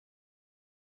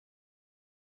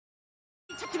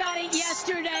talked about it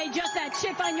yesterday, just that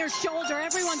chip on your shoulder.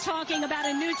 Everyone talking about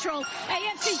a neutral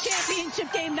AFC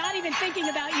Championship game, not even thinking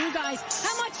about you guys.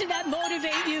 How much did that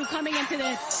motivate you coming into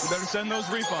this? You better send those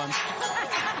refunds.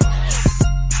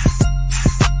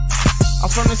 I'm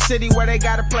from the city where they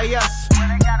gotta play us.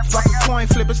 Fuck a coin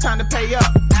flip, it's time to pay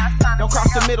up. Don't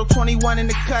cross the middle, 21 in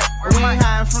the cut. We ain't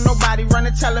hiding from nobody, run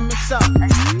and tell them it's up.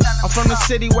 I'm from the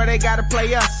city where they gotta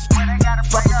play us.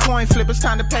 Fuck a coin flip, it's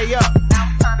time to pay up.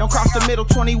 Don't cross the middle,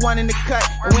 21 in the cut.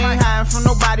 We ain't hiding from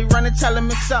nobody, run and tell them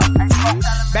it's up.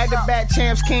 Back-to-back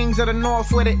champs, kings of the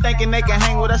north with it. Thinking they can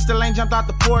hang with us, still ain't jumped out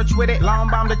the porch with it. Long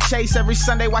bomb to chase every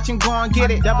Sunday, watch him go and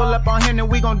get it. Double up on him, then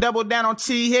we gon' double down on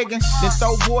T. Higgins. Then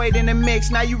throw Boyd in the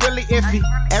mix, now you really iffy.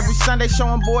 Every Sunday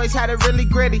showing boys how to really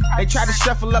gritty. They try to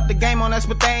shuffle up the game on us,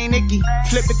 but they ain't icky.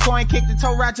 Flip the coin, kick the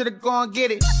toe right to the go and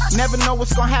get it. Never know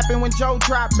what's gonna happen when Joe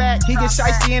drop back. He get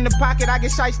shiesty in the pocket, I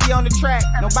get shiesty on the track.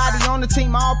 Nobody on the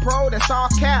team all pro, that's all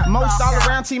cap. Most all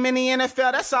around team in the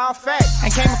NFL, that's all fact.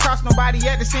 Ain't came across nobody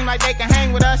yet that seem like they can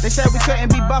hang with us. They said we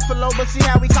couldn't be Buffalo, but see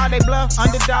how we call they bluff.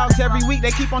 Underdogs every week,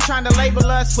 they keep on trying to label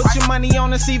us. Put your money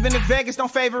on us, even if Vegas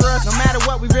don't favor us. No matter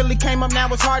what, we really came up, now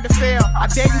it's hard to fail. I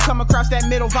dare you come across that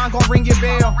middle, Von gon' ring your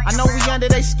bell. I know we under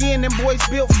they skin, them boys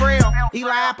built frail.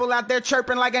 Eli Apple out there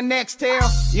chirping like a next tail.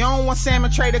 You don't want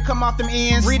Salmon Trey to come off them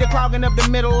ends. Rita clogging up the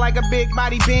middle like a big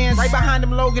body Benz. Right behind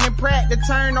them Logan and Pratt, the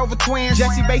turnover twins.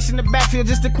 Jesse Bates in the backfield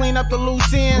just to clean up the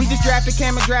loose ends. We just drafted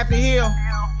Cam and drafted Hill.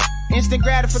 Instant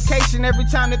gratification every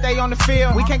time that they on the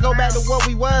field. We can't go back to what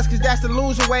we was, cause that's the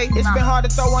loser way. It's been hard to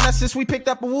throw on us since we picked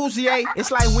up a Woozy. It's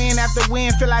like win after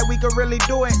win, feel like we could really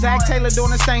do it. Zach Taylor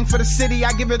doing his thing for the city,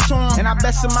 I give it to him. And I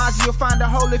bet Samaji will find a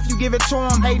hole if you give it to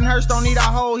him. Hayden Hurst don't need a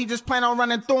hole, he just plan on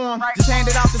running through him. Just hand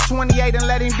it off to 28 and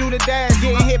let him do the dash.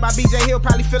 Getting hit by BJ Hill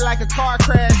probably feel like a car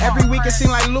crash. Every week it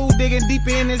seem like Lou digging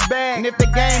deeper in his bag. And if the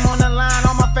game on the line,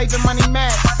 all my faith and money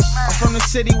match. I'm from the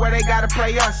city where they gotta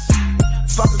play us.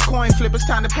 Fuck a coin flip, it's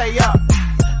time to pay up.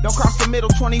 Don't cross the middle,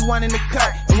 21 in the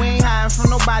cut. And we ain't hiding from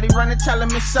nobody, run and tell them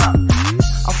it's up.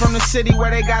 I'm from the city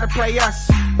where they gotta play us.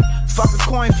 Fuck a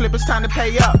coin flip, it's time to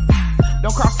pay up.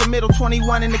 Don't cross the middle,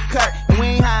 21 in the cut. And we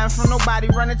ain't hiding from nobody,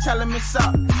 run and tell them it's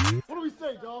up. What do we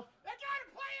say, Dolph?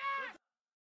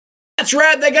 That's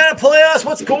right, they gotta play us.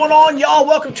 What's going on, y'all?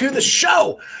 Welcome to the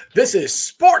show. This is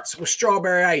Sports with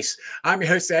Strawberry Ice. I'm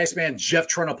your host, the Iceman, Jeff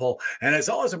Trunapole. And as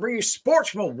always, I bring you sports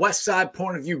from a West Side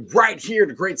point of view right here in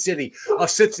the great city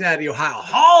of Cincinnati, Ohio,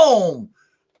 home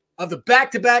of the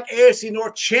back-to-back AFC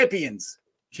North champions,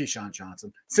 Keyshawn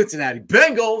Johnson, Cincinnati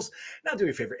Bengals. Now do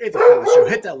me a favor, if you like the show,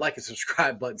 hit that like and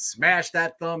subscribe button. Smash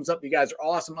that thumbs up. You guys are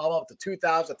awesome. I'm up to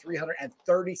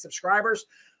 2,330 subscribers.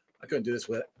 I couldn't do this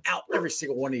without every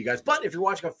single one of you guys. But if you're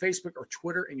watching on Facebook or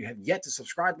Twitter and you have yet to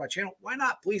subscribe to my channel, why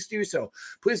not? Please do so.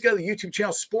 Please go to the YouTube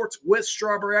channel, Sports with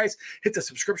Strawberry Ice. Hit the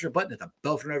subscription button, hit the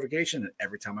bell for notification, and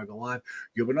every time I go live,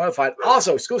 you'll be notified.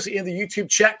 Also, exclusively in the YouTube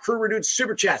chat, crew, we're doing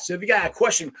super chats. So if you got a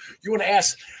question you want to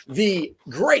ask the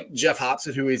great Geoff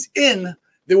Hobson, who is in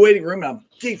the waiting room, and I'm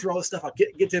getting through all this stuff. I'll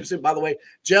get to him soon. By the way,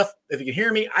 Geoff, if you can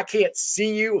hear me, I can't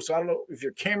see you, so I don't know if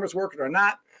your camera's working or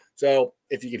not. So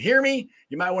if you can hear me,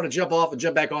 you might want to jump off and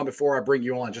jump back on before I bring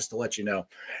you on, just to let you know.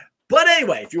 But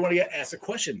anyway, if you want to ask a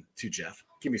question to Geoff,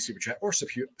 give me a super chat or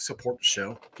support the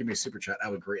show. Give me a super chat. I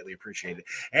would greatly appreciate it.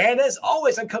 And as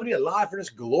always, I'm coming to you live from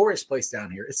this glorious place down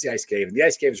here. It's the Ice Cave. And the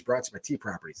Ice Cave is brought to you by T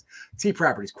Properties. T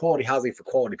Properties, quality housing for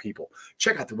quality people.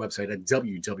 Check out the website at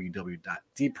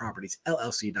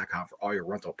www.dpropertiesllc.com for all your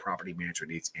rental property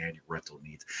management needs and your rental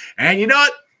needs. And you know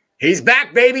what? He's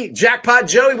back, baby. Jackpot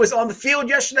Joey was on the field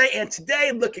yesterday and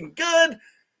today looking good.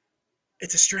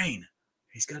 It's a strain.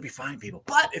 He's going to be fine, people.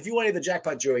 But if you want any of the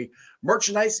Jackpot Joey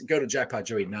merchandise, go to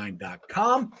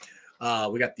jackpotjoey9.com.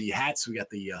 We got the hats. We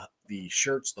got the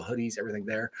shirts, the hoodies, everything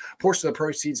there. Portion of the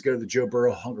proceeds go to the Joe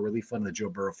Burrow Hunger Relief Fund and the Joe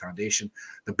Burrow Foundation.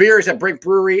 The beer is at Brink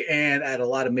Brewery and at a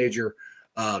lot of major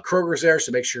Kroger's there,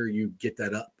 so make sure you get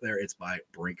that up there. It's by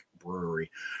Brink Brewery.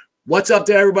 What's up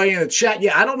to everybody in the chat?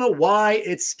 Yeah, I don't know why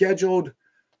it's scheduled.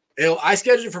 I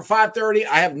scheduled it for 5:30.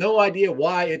 I have no idea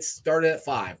why it started at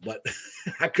 5, but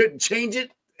I couldn't change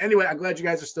it. Anyway, I'm glad you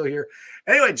guys are still here.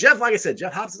 Anyway, Geoff, like I said,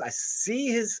 Geoff Hobson, I see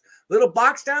his little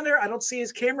box down there. I don't see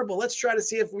his camera, but let's try to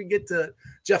see if we get to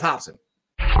Geoff Hobson.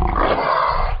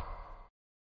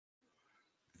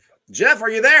 Geoff, are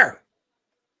you there?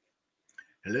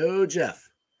 Hello, Geoff.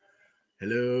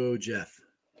 Hello, Geoff.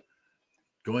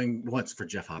 Going once for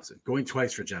Geoff Hobson. Going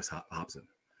twice for Geoff Hobson.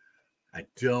 I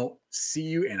don't see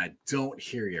you and I don't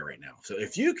hear you right now. So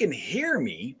if you can hear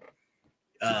me,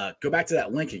 go back to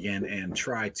that link again and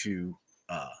try to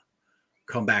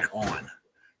come back on,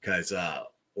 because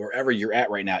wherever you're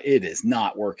at right now, it is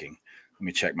not working. Let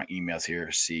me check my emails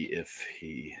here, see if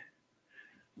he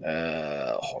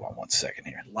hold on one second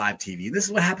here. Live TV. This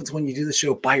is what happens when you do the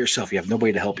show by yourself. You have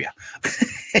nobody to help you.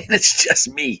 And it's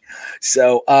just me.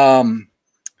 So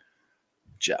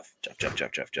Jeff.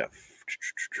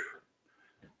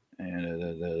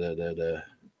 And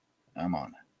I'm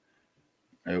on.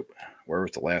 Nope. Where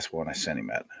was the last one I sent him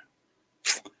at?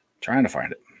 Trying to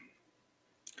find it.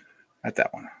 Not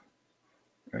that one.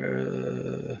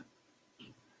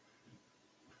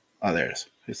 Oh, there it is.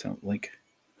 Here's the link.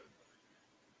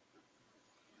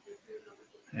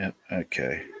 Yep.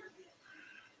 Okay.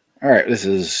 All right. This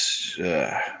is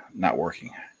not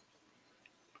working.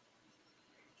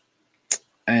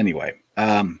 Anyway.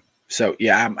 So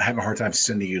yeah, I'm having a hard time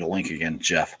sending you the link again,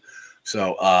 Jeff.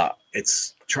 So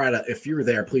if you were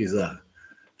there, please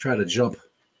try to jump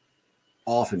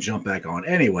off and jump back on.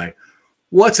 Anyway,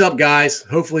 what's up, guys?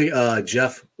 Hopefully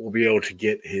Jeff will be able to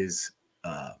get his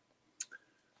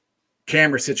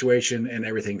camera situation and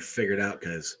everything figured out,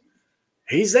 because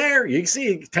he's there. You can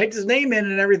see he typed his name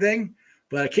in and everything,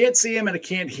 but I can't see him and I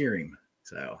can't hear him.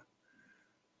 So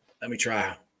let me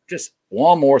try just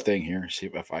one more thing here, see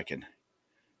if I can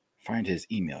find his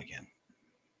email again.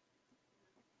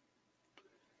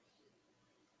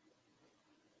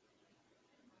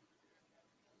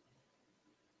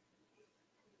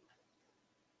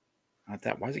 Not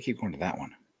that. Why does it keep going to that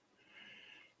one?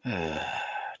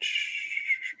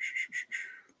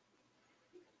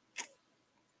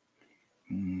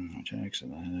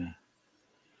 Jackson.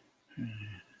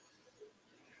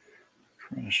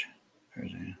 Crush.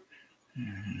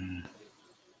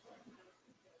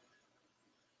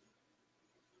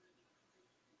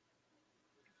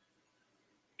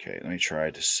 Okay, let me try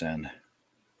to send.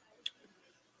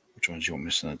 Which ones you want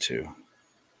me to send it to?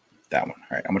 That one. All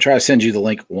right, I'm gonna try to send you the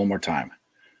link one more time.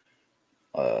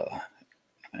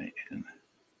 Okay,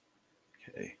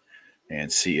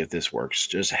 and see if this works.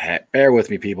 Just bear with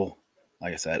me, people.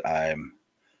 Like I said, I'm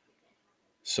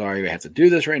sorry we have to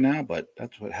do this right now, but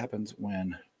that's what happens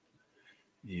when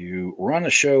you run a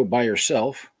show by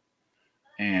yourself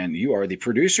and you are the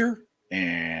producer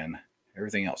and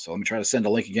everything else. So let me try to send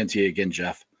a link again to you again,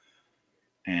 Jeff.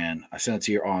 And I sent it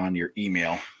to you on your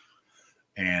email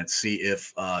and see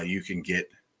if you can get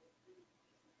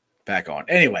back on.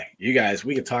 Anyway, you guys,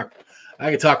 we can talk. I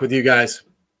can talk with you guys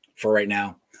for right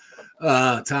now.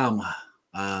 Tom,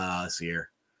 let's see here.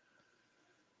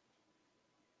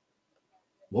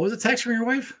 What was the text from your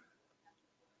wife?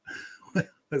 What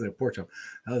was it? Pork chop.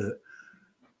 That was it.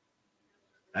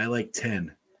 I like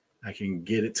 10. I can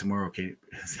get it tomorrow. Okay.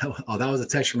 Oh, that was a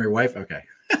text from your wife? Okay.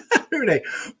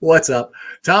 What's up?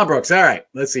 Tom Brooks. All right.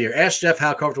 Let's see here. Ask Jeff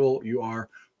how comfortable you are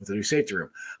with the new safety room.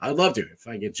 I'd love to if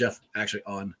I get Jeff actually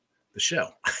on the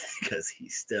show, because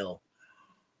he's still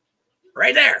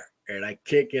right there. And I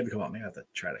can't get him to come on. Maybe I have to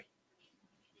try to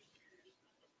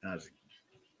just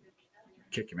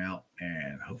kick him out,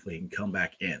 and hopefully he can come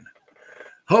back in.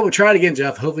 We'll try it again,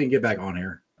 Jeff. Hopefully he can get back on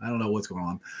here. I don't know what's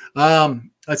going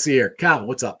on. Let's see here. Calvin,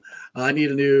 what's up? I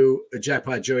need a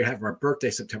Jackpot Joey hat for my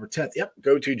birthday, September 10th. Yep.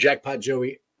 Go to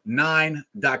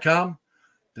jackpotjoey9.com.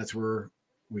 That's where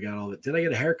we got all that. Did I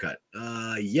get a haircut?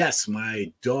 Yes,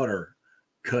 my daughter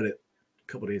cut it a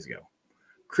couple days ago.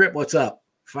 Crip, what's up?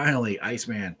 Finally,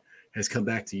 Iceman has come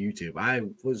back to YouTube.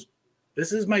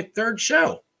 This is my third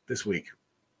show this week.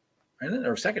 And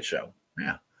our second show.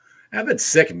 Yeah. I've been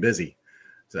sick and busy.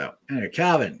 So anyway,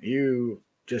 Calvin, you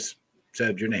just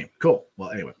said your name. Cool. Well,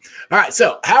 anyway. All right.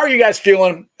 So how are you guys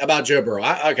feeling about Joe Burrow?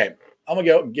 Okay. I'm going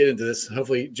to go get into this.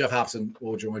 Hopefully Geoff Hobson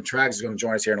will join. Trags is going to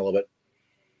join us here in a little bit.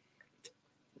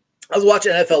 I was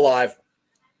watching NFL Live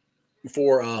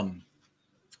before I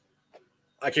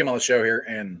came on the show here,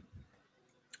 and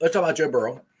let's talk about Joe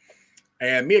Burrow.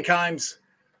 And Mia Kimes,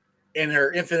 in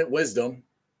her infinite wisdom,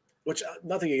 which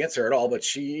nothing against her at all, but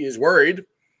she is worried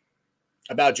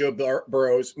about Joe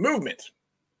Burrow's movement.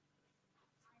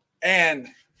 And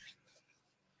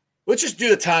let's just do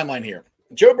the timeline here.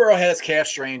 Joe Burrow had his calf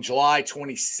strain July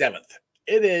 27th.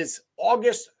 It is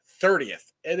August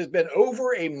 30th. It has been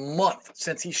over a month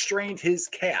since he strained his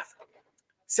calf.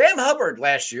 Sam Hubbard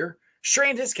last year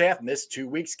strained his calf, missed 2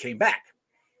 weeks, came back.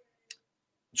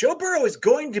 Joe Burrow is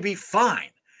going to be fine.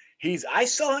 I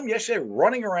saw him yesterday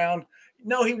running around.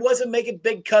 No, he wasn't making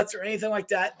big cuts or anything like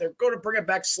that. They're going to bring it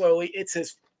back slowly. It's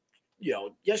his,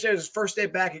 yesterday was his first day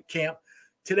back at camp.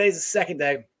 Today's the second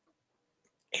day.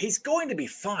 He's going to be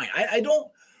fine.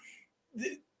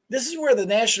 This is where the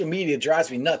national media drives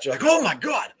me nuts. You're like, oh my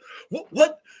God,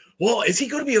 what? Well, is he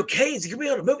going to be okay? Is he going to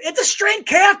be able to move? It's a strained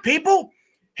calf, people.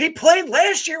 He played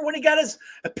last year when he got his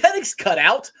appendix cut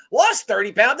out, lost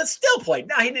 30 pounds, and still played.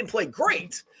 Now, he didn't play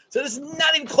great, So this is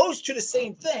not even close to the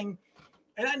same thing.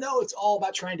 And I know it's all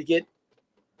about trying to get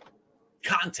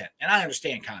content, and I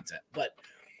understand content, but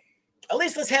at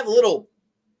least let's have a little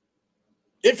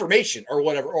information or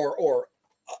whatever, or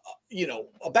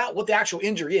about what the actual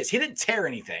injury is. He didn't tear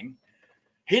anything.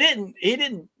 He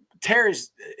didn't tear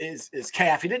his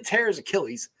calf. He didn't tear his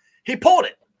Achilles. He pulled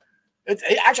it.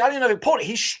 Actually, I didn't know he pulled it.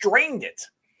 He strained it.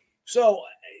 So,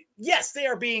 yes, they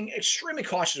are being extremely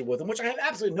cautious with him, which I have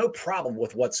absolutely no problem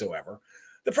with whatsoever.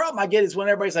 The problem I get is when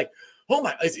everybody's like, "Oh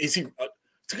my, is he?"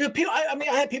 People, I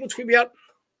had people tweet me out,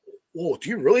 "Whoa, do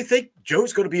you really think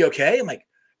Joe's going to be okay?" I'm like,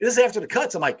 "This is after the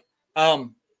cuts." I'm like,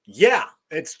 yeah,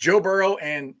 it's Joe Burrow,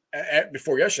 and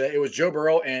before yesterday, it was Joe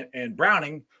Burrow and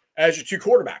Browning as your two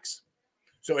quarterbacks.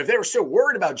 So if they were so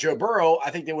worried about Joe Burrow,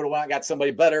 I think they would have got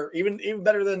somebody better, even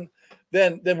better than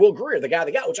Will Greer, the guy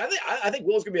they got, which I think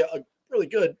Will's going to be a really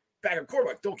good backup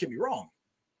quarterback. Don't get me wrong.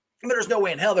 But there's no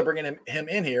way in hell they're bringing him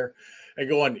in here and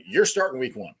going, "You're starting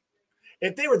week 1."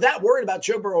 If they were that worried about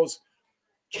Joe Burrow's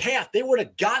calf, they would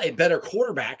have got a better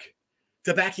quarterback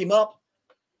to back him up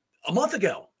a month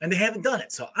ago, and they haven't done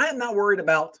it. So I am not worried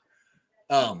about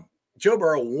Joe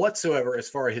Burrow whatsoever as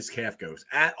far as his calf goes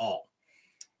at all.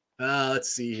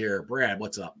 Let's see here. Brad,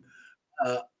 what's up?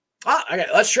 Okay,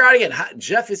 let's try it again.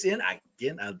 Jeff is in. I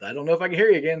don't know if I can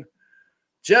hear you again.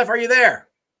 Jeff, are you there?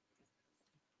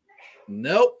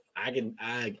 Nope. I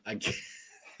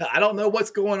don't know what's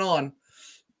going on.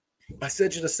 I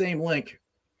sent you the same link.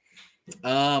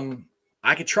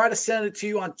 I could try to send it to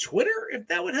you on Twitter if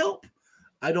that would help.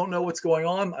 I don't know what's going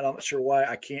on. I'm not sure why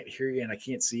I can't hear you and I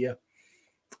can't see you.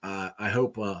 I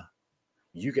hope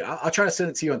you can. I'll try to send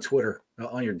it to you on Twitter,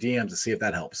 on your DMs, to see if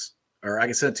that helps. Or I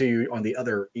can send it to you on the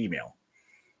other email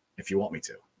if you want me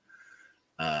to.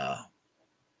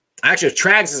 Actually, if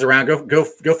Trags is around, go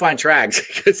find Trags,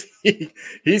 because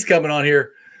he's coming on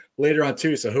here later on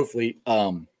too. So hopefully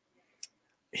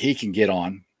he can get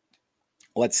on.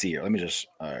 Let's see here. Let me just.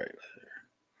 All right.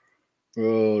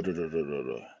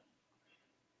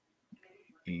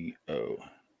 EO.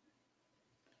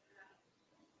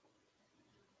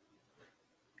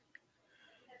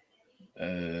 I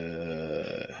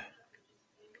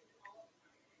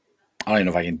don't even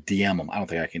know if I can DM him. I don't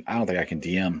think I can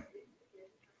DM.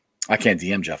 I can't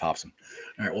DM Geoff Hobson.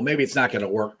 All right. Well, maybe it's not going to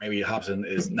work. Maybe Hobson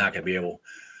is not going to be able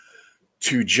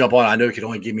to jump on. I know he could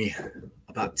only give me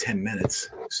about 10 minutes.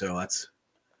 So that's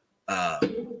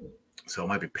so it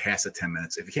might be past the 10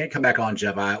 minutes. If you can't come back on,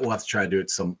 Jeff, we'll have to try to do it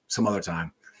some other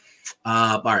time.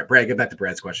 All right, Brad, get back to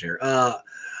Brad's question here.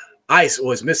 Ice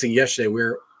was missing yesterday.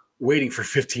 We're waiting for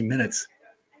 15 minutes.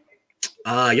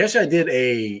 Yesterday I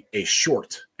did a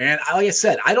short, and like I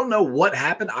said, I don't know what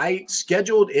happened. I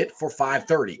scheduled it for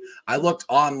 5:30. I looked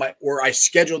on where I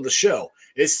scheduled the show.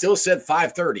 It still said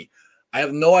 5:30. I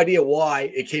have no idea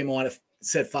why it came on. It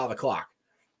said 5 o'clock.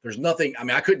 There's nothing. I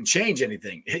mean, I couldn't change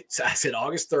anything. I said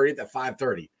August 30th at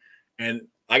 5:30, and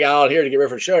I got out here to get ready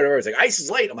for the show. And everybody's like, "Ice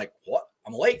is late." I'm like, "What?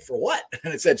 I'm late for what?"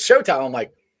 And it said showtime. I'm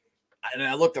like, and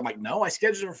I looked. I'm like, "No, I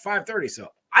scheduled it for 5:30."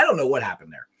 So I don't know what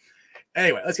happened there.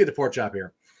 Anyway, let's get to pork chop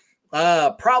here.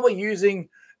 Probably using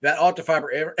that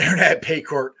Optifiber internet pay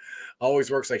court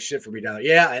always works like shit for me down there.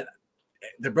 Yeah, and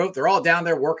they're all down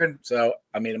there working. So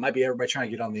I mean, it might be everybody trying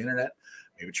to get on the internet.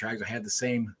 Maybe Trags will have the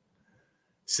same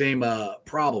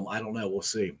problem. I don't know. We'll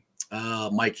see.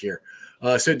 Mike here.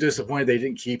 So disappointed they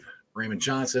didn't keep Raymond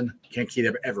Johnson. Can't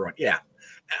keep everyone. Yeah,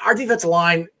 our defensive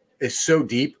line is so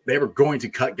deep. They were going to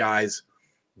cut guys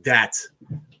that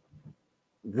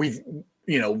we're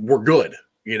good,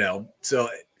 so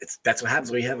that's what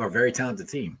happens when you have a very talented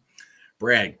team.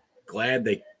 Brad, glad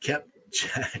they kept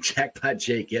Jackpot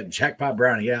Jake. Yep, Jackpot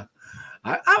Browning. Yeah,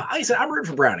 I said I'm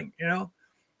rooting for Browning.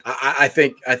 I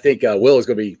think Will is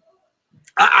going to be.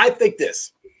 I think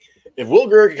this. If Will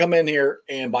Greer can come in here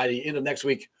and by the end of next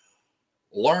week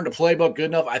learn the playbook good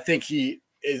enough, I think he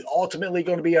is ultimately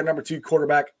going to be our number 2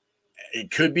 quarterback.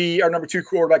 It could be our number 2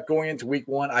 quarterback going into week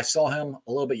 1. I saw him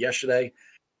a little bit yesterday.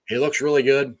 He looks really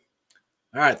good.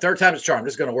 All right, third time's a charm.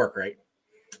 This is going to work, right?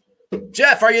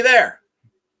 Jeff, are you there?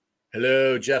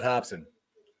 Hello, Geoff Hobson.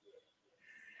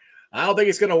 I don't think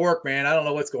it's going to work, man. I don't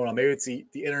know what's going on. Maybe it's the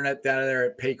internet down there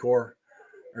at Paycor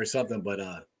or something, but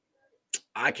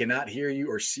I cannot hear you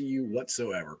or see you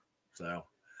whatsoever. So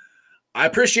I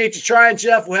appreciate you trying,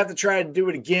 Jeff. We'll have to try to do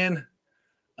it again.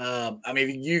 I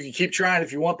mean, you can keep trying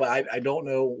if you want, but I don't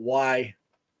know why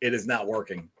it is not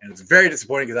working. And it's very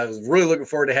disappointing because I was really looking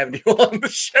forward to having you on the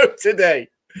show today.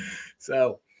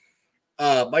 So,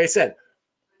 like I said,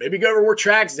 maybe go over where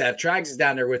Trags is at. If Trags is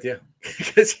down there with you,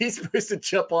 because he's supposed to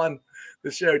jump on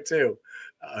the show too.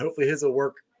 Hopefully his will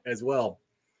work as well.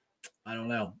 I don't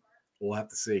know. We'll have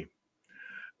to see.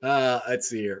 Let's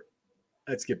see here.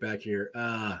 Let's get back here.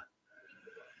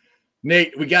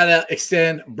 Nate, we got to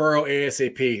extend Burrow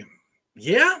ASAP.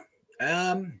 Yeah.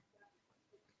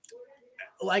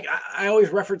 Like I always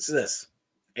reference this.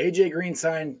 AJ Green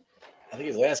signed, I think,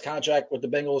 his last contract with the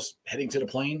Bengals heading to the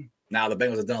plane. Now the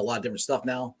Bengals have done a lot of different stuff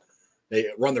now. They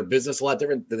run their business a lot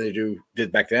different than they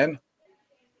did back then.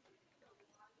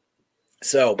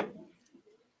 So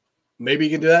maybe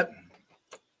you can do that.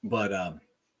 But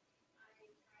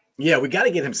yeah, we got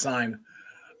to get him signed.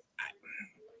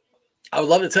 I would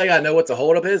love to tell you I know what the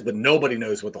holdup is, but nobody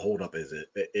knows what the holdup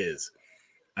is.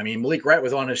 I mean, Malik Wright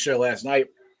was on his show last night,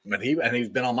 but he's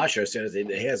been on my show since.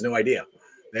 He has no idea.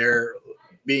 They're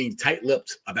being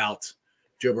tight-lipped about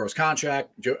Joe Burrow's contract.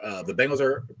 The Bengals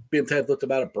are being tight-lipped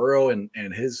about it. Burrow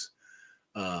and his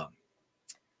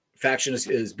faction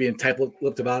is being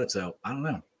tight-lipped about it. So I don't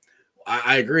know.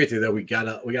 I agree with you though. We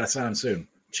gotta sign him soon.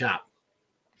 Chop.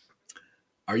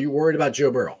 Are you worried about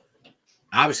Joe Burrow?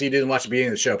 Obviously, you didn't watch the beginning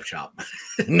of the show, Chop.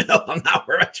 No, I'm not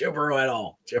worried about Joe Burrow at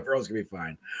all. Joe Burrow's gonna be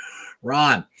fine.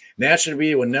 Ron, national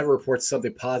media will never report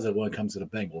something positive when it comes to the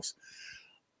Bengals.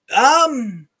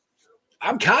 I'm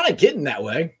kind of getting that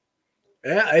way.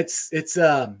 Yeah, it's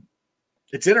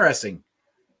interesting.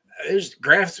 There's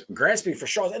grasping for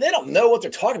straws, and they don't know what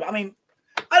they're talking about. I mean,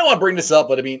 I don't want to bring this up,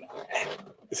 but I mean,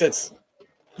 since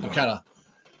I'm kind of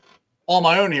on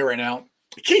my own here right now,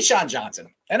 Keyshawn Johnson,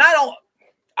 and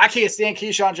I can't stand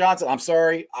Keyshawn Johnson. I'm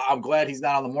sorry. I'm glad he's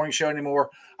not on the morning show anymore.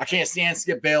 I can't stand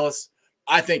Skip Bayless.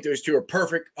 I think those two are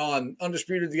perfect on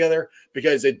Undisputed together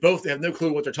because they both have no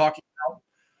clue what they're talking about.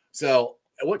 So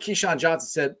what Keyshawn Johnson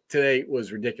said today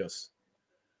was ridiculous.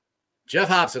 Geoff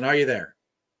Hobson, are you there?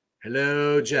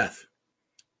 Hello, Jeff.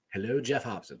 Hello, Geoff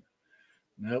Hobson.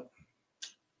 Nope.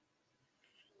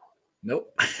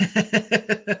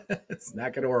 It's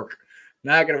not going to work.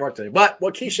 Not going to work today. But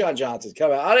what Keyshawn Johnson's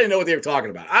coming out, I didn't know what they were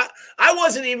talking about. I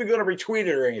wasn't even going to retweet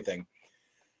it or anything.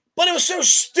 But it was so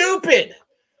stupid.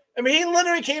 I mean, Keyshawn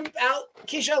literally came out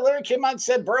and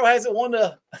said Burrow hasn't won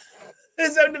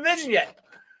his own division yet.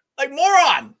 Like,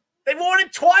 moron. They've won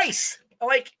it twice.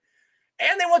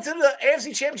 And they went to the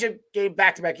AFC Championship game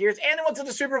back-to-back years, and they went to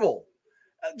the Super Bowl.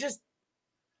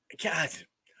 God.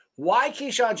 Why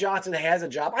Keyshawn Johnson has a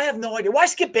job, I have no idea. Why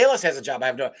Skip Bayless has a job, I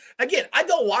have no idea. Again, I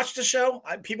don't watch the show.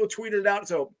 People tweeted it out,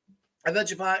 so I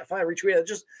bet you if I retweet it,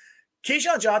 just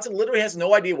Keyshawn Johnson literally has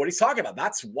no idea what he's talking about.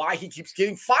 That's why he keeps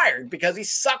getting fired, because he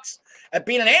sucks at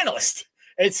being an analyst.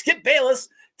 And Skip Bayless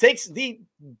takes and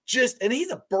he's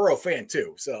a Burrow fan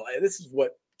too. So this is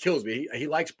what kills me. He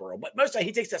likes Burrow, but most of the time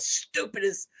he takes the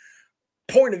stupidest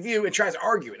point of view and tries to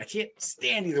argue it. I can't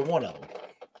stand either one of them.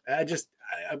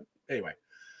 Anyway.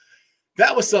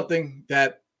 That was something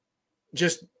that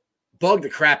just bugged the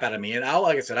crap out of me. And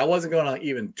like I said, I wasn't going to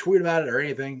even tweet about it or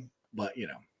anything, but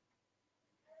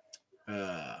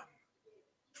Brad,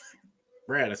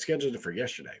 I scheduled it for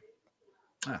yesterday.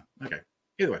 Okay.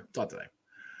 Either way, thought today.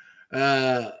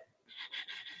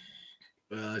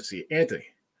 Let's see. Anthony.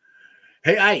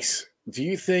 Hey, Ice, do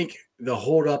you think the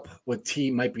holdup with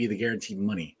T might be the guaranteed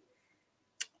money?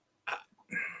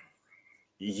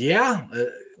 Yeah.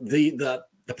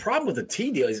 The problem with the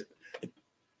T deal is the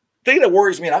thing that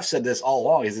worries me, and I've said this all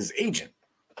along, is his agent.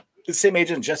 The same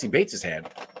agent Jesse Bates has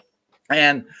had.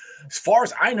 And as far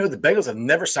as I know, the Bengals have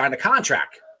never signed a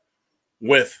contract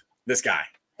with this guy,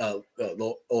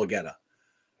 Olageta.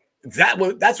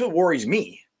 That's what worries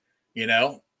me,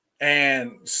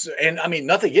 And I mean,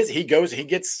 nothing is. He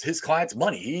gets his client's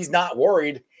money. He's not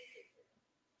worried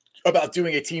about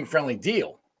doing a team-friendly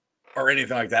deal or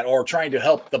anything like that, or trying to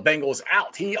help the Bengals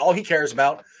out. All he cares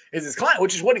about is his client,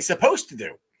 which is what he's supposed to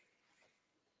do.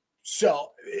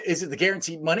 So is it the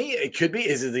guaranteed money? It could be.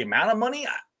 Is it the amount of money?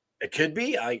 It could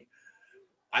be. I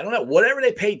don't know. Whatever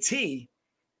they pay T,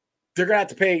 they're going to have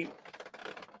to pay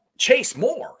Chase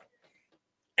more.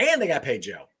 And they got to pay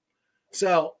Joe.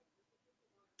 So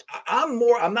I'm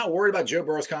not worried about Joe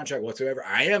Burrow's contract whatsoever.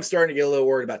 I am starting to get a little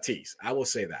worried about T's. I will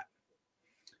say that.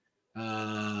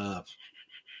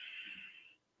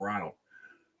 Ronald,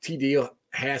 T deal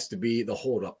has to be the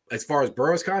holdup. As far as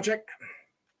Burrow's contract,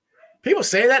 people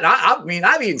say that. I mean,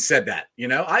 I've even said that.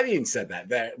 I've even said that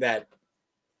that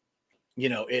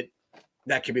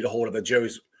could be the holdup. That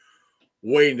Joe's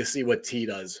waiting to see what T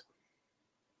does.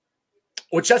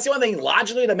 Which that's the only thing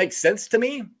logically that makes sense to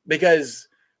me, because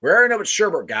we already know what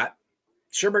Sherbert got.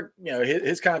 Sherbert,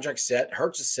 his contract's set.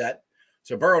 Hurts is set.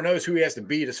 So Burrow knows who he has to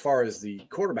beat as far as the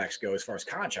quarterbacks go, as far as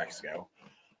contracts go.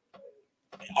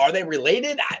 Are they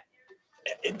related?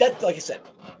 Like I said,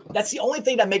 that's the only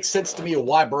thing that makes sense to me of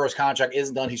why Burrow's contract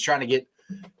isn't done. He's trying to get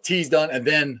T's done, and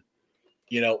then,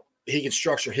 he can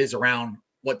structure his around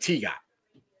what T got.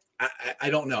 I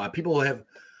don't know.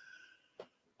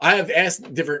 I have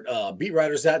asked different beat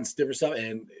writers that and different stuff,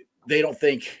 and they don't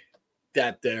think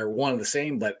that they're one and the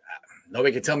same, but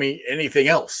nobody can tell me anything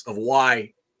else of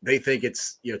why they think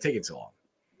it's taking so long.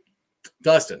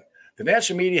 Dustin, the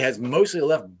national media has mostly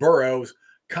left Burrow's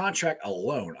contract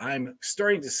alone. I'm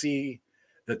starting to see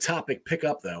the topic pick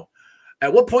up, though.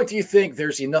 At what point do you think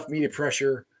there's enough media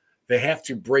pressure they have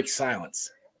to break silence?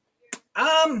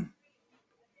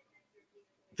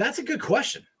 That's a good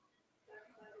question.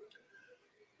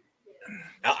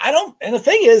 And the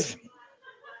thing is,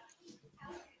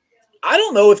 I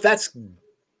don't know if that's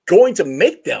going to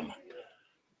make them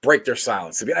break their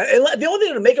silence. The only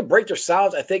thing to make them break their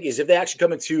silence, I think, is if they actually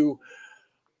come into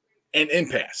an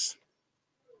impasse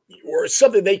or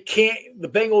something the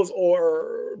Bengals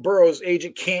or Burrow's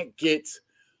agent can't get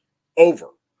over,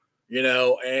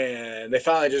 and they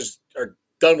finally just are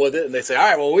done with it, and they say, all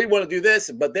right, well, we want to do this,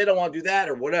 but they don't want to do that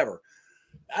or whatever.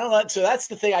 I don't know. So that's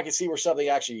the thing I can see where something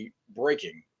actually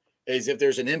breaking is if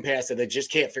there's an impasse that they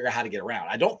just can't figure out how to get around.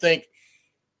 I don't think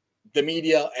the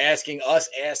media asking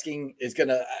is going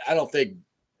to – I don't think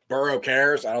Burrow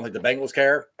cares. I don't think the Bengals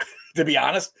care, to be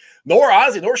honest.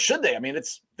 Nor should they. I mean,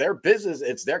 it's their business.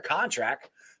 It's their contract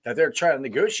that they're trying to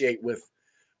negotiate with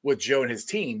Joe and his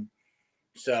team.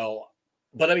 So,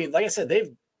 but I mean, like I said,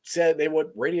 they've said they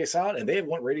would radio silent, and they've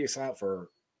went radio silent for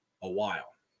a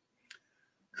while.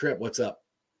 Crip, what's up?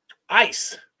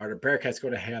 Ice, are the Bearcats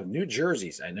going to have new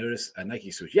jerseys? I noticed a Nike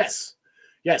switch. Yes,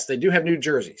 they do have new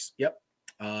jerseys. Yep,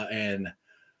 and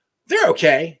they're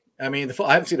okay. I mean,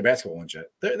 I haven't seen the basketball ones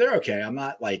yet. They're okay. I'm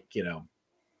not like I'm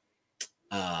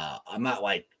not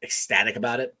like ecstatic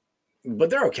about it, but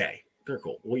they're okay. They're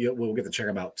cool. We'll get to check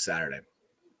them out Saturday.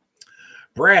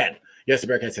 Brad, yes, the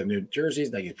Bearcats have new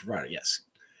jerseys. Nike provided. Yes.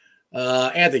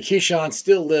 Anthony Keyshawn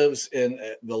still lives in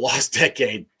the lost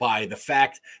decade by the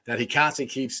fact that he constantly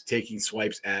keeps taking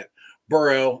swipes at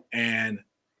Burrow and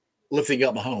lifting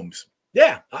up Mahomes.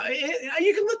 Yeah,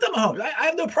 you can lift up Mahomes. I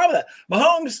have no problem with that.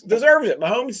 Mahomes deserves it.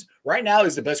 Mahomes right now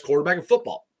is the best quarterback in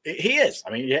football. He is.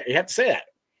 I mean, you have to say that.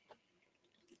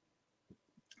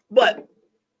 But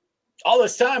all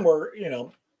this time where,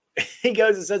 he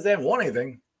goes and says they haven't won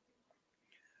anything.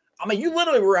 I mean, you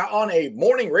literally were on a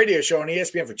morning radio show on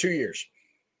ESPN for 2 years.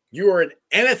 You were an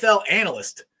NFL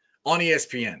analyst on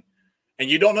ESPN, and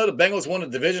you don't know the Bengals won the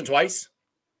division twice.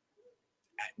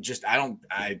 I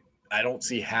don't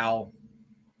see how.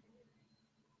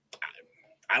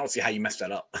 I don't see how you messed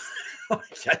that up.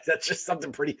 That's just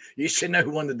something pretty. You should know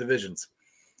who won the divisions.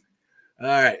 All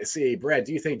right, let's see, Brad.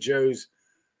 Do you think Joe's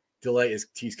delay is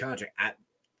T's contract?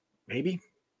 Maybe.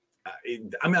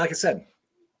 I mean, like I said.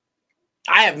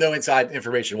 I have no inside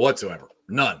information whatsoever.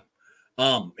 None.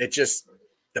 It just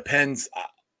depends.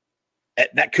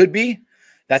 That could be.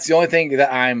 That's the only thing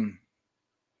that I'm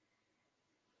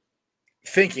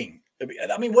thinking.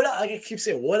 I mean, what else, I keep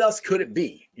saying, what else could it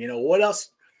be? What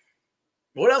else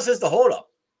is the holdup?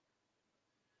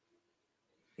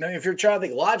 I mean, if you're trying to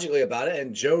think logically about it,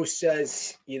 and Joe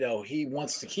says, he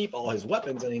wants to keep all his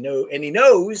weapons, and he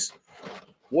knows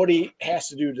what he has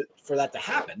to do for that to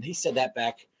happen. He said that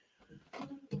back,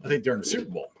 I think, during the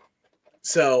Super Bowl.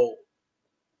 So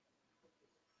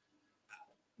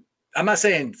I'm not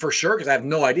saying for sure because I have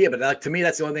no idea, but to me,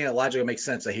 that's the only thing that logically makes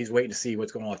sense, that he's waiting to see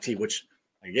what's going on with T, which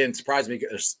again scares me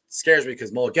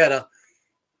because Mulugeta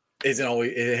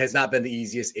has not been the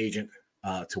easiest agent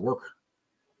to work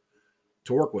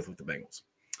with the Bengals.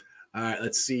 All right,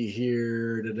 let's see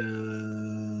here.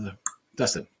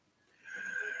 Dustin.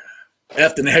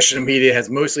 The national media has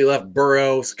mostly left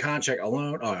Burrow's contract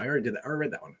alone. Oh, I already did that. I already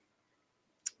read that one.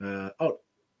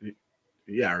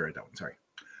 Yeah, I read that one. Sorry.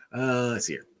 Let's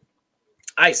see here.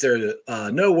 Ice, there's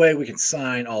no way we can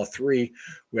sign all three.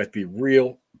 We have to be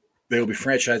real. They will be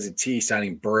franchising T,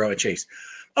 signing Burrow and Chase.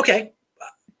 Okay,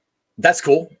 that's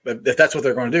cool. If that's what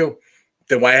they're going to do,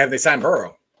 then why haven't they signed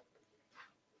Burrow?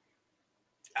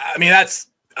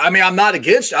 I'm not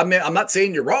against. I'm not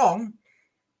saying you're wrong.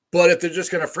 But if they're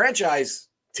just going to franchise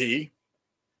T,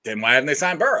 then why haven't they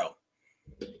signed Burrow?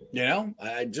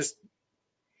 I just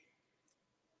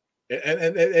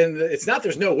and it's not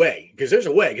there's no way, because there's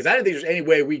a way, because I didn't think there's any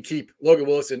way we keep Logan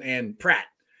Wilson and Pratt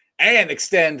and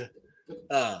extend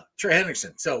Trey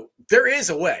Hendrickson. So there is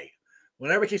a way. When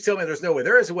everybody keeps telling me there's no way,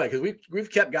 there is a way, because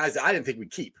we've kept guys that I didn't think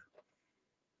we'd keep.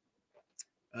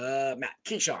 Matt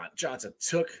Keyshawn Johnson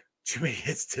took too many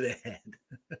hits to the head.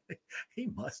 He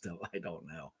must have. I don't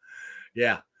know.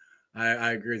 Yeah,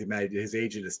 I agree with you, Matt. His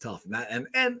agent is tough,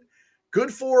 and good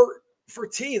for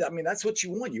T. I mean, that's what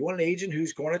you want. You want an agent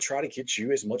who's going to try to get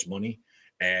you as much money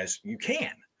as you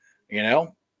can.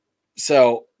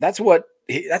 So that's what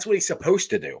he's supposed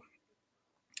to do.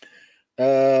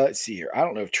 Let's see here. I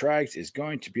don't know if Trags is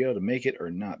going to be able to make it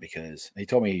or not because he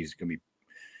told me he's going to be.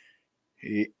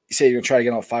 He said you're going to try to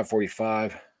get on at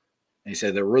 5:45. And he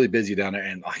said they're really busy down there.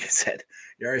 And like I said,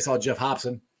 you already saw Geoff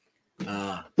Hobson,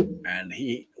 and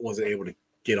he wasn't able to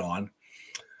get on.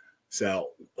 So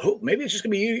maybe it's just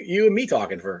going to be you and me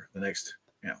talking for the next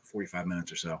 45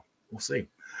 minutes or so. We'll see.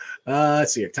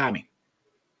 Let's see here. Tommy.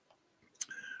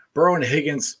 Burrow and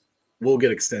Higgins will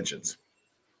get extensions.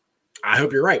 I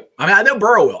hope you're right. I mean, I know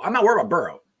Burrow will. I'm not worried about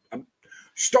Burrow. I'm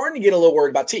starting to get a little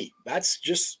worried about T. That's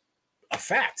just a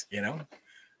fact,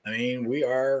 I mean, we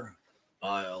are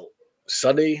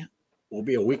Sunday will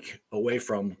be a week away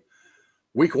from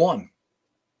week 1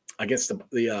 against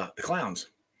the Clowns.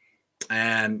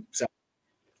 And so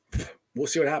we'll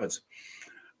see what happens.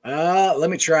 Let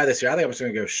me try this here. I think I'm just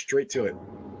going to go straight to it.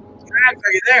 Trags,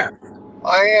 are you there?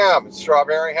 I am.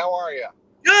 Strawberry, how are you?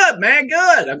 Good, man.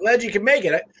 Good. I'm glad you can make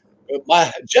it.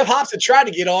 Geoff Hobson tried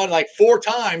to get on like 4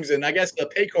 times, and I guess the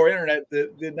Paycor internet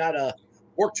did not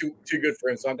work too good for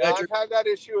him. So I'm glad I've had that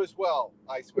issue as well,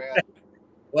 Iceman.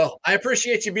 Well, I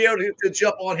appreciate you being able to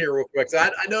jump on here real quick. So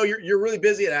I know you're really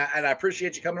busy, and I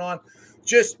appreciate you coming on.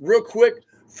 Just real quick,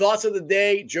 thoughts of the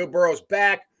day. Joe Burrow's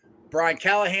back. Brian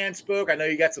Callahan spoke. I know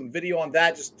you got some video on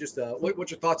that. Just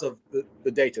what's your thoughts of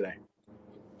the day today?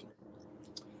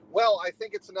 Well, I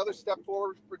think it's another step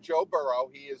forward for Joe Burrow.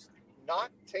 He is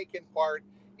not taken part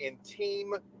in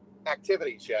team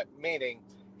activities yet, meaning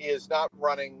he is not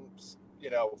running,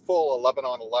 full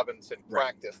 11-on-11s in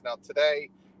practice. Now, today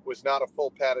was not a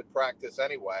full padded practice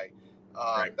anyway.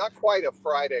 Not quite a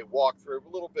Friday walkthrough, a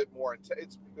little bit more.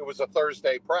 It was a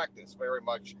Thursday practice, very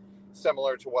much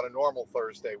similar to what a normal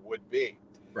Thursday would be.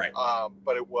 Right.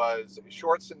 But it was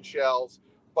shorts and shells.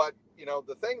 But,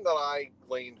 the thing that I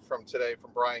gleaned from today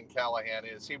from Brian Callahan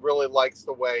is he really likes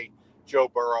the way Joe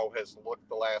Burrow has looked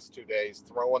the last 2 days,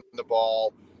 throwing the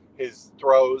ball, his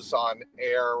throws on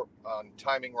air, on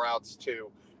timing routes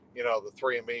to, the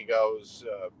three amigos,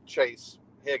 Chase,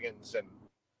 Higgins, and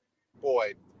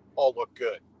Boyd all look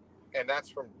good. And that's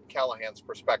from Callahan's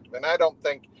perspective. And I don't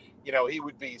think, he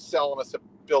would be selling us a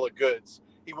bill of goods.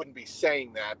 He wouldn't be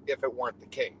saying that if it weren't the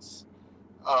case.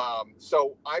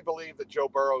 So I believe that Joe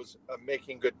Burrow's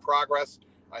making good progress.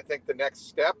 I think the next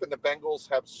step, and the Bengals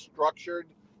have structured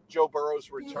Joe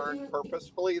Burrow's return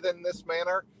purposefully in this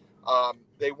manner.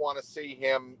 They want to see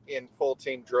him in full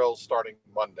team drills starting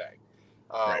Monday,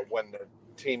 when the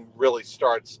team really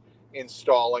starts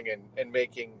installing and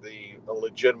making the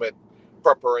legitimate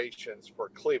preparations for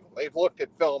Cleveland. They've looked at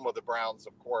film of the Browns,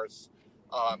 of course,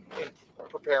 in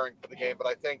preparing for the game. But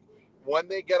I think when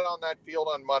they get on that field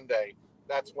on Monday,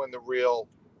 that's when the real,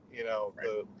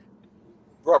 the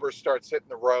rubber starts hitting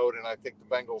the road. And I think the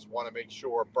Bengals want to make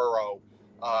sure Burrow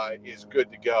is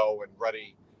good to go and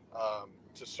ready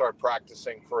to start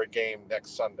practicing for a game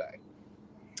next Sunday.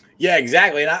 Yeah,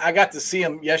 exactly. And I got to see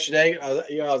him yesterday. I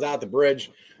was out at the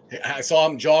bridge. I saw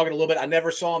him jogging a little bit. I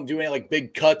never saw him do any like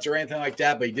big cuts or anything like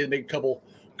that, but he did make a couple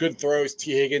good throws.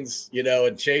 T. Higgins,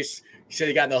 and Chase, he said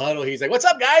he got in the huddle. He's like, "What's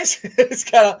up, guys?" It's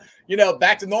kind of,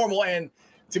 back to normal. And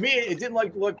to me, it didn't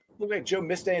look like Joe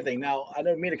missed anything. Now, I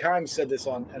know Mina Kimes said this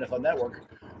on NFL Network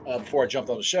before I jumped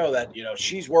on the show that,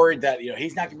 she's worried that,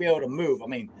 he's not going to be able to move. I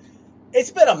mean,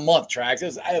 it's been a month, Trags.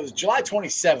 It was July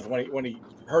 27th when he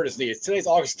hurt his knee. Today's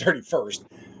August 31st.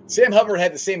 Sam Hubbard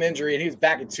had the same injury, and he was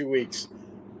back in 2 weeks.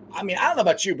 I mean, I don't know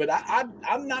about you, but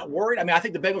I'm not worried. I mean, I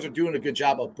think the Bengals are doing a good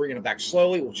job of bringing him back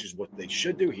slowly, which is what they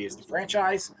should do. He is the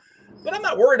franchise. But I'm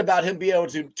not worried about him being able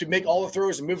to make all the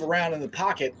throws and move around in the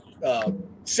pocket,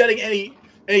 setting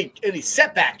any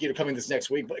setback, coming this next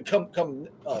week. But come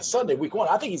Sunday, week 1,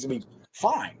 I think he's going to be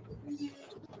fine.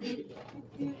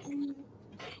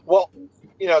 Well,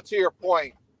 to your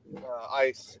point,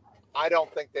 I don't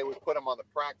think they would put him on the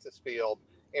practice field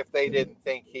if they didn't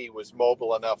think he was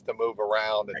mobile enough to move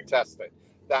around and test it.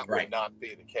 That would not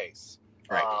be the case.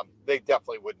 Right. They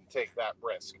definitely wouldn't take that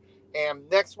risk. And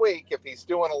next week, if he's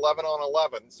doing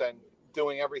 11-on-11s and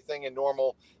doing everything in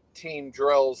normal team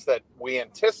drills that we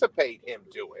anticipate him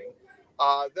doing,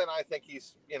 then I think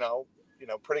he's,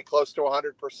 pretty close to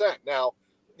 100%. Now,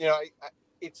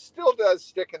 it still does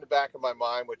stick in the back of my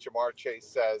mind what Jamar Chase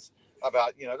says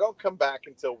about, don't come back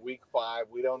until week 5.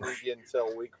 We don't need you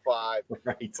until week 5.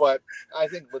 Right. But I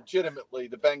think legitimately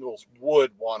the Bengals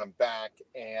would want him back,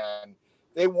 and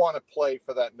they want to play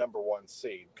for that number 1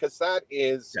 seed, because that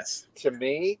is, to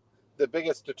me, the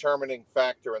biggest determining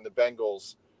factor in the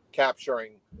Bengals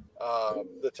capturing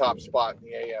the top spot in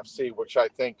the AFC, which I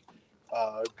think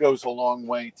goes a long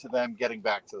way to them getting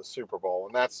back to the Super Bowl.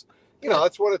 And that's,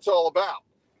 that's what it's all about.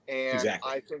 And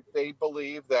Exactly. I think they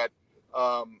believe that,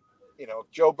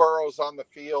 if Joe Burrow's on the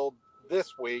field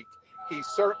this week, he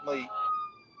certainly,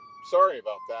 sorry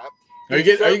about that. Are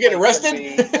you getting arrested?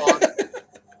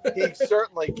 He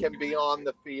certainly can be on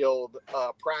the field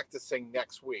practicing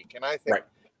next week. And I think,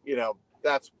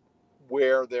 that's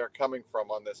where they're coming from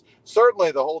on this.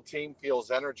 Certainly the whole team feels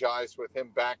energized with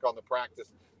him back on the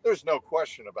practice. There's no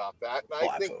question about that. And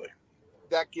I think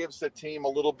that gives the team a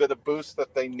little bit of boost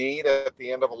that they need at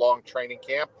the end of a long training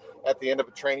camp, at the end of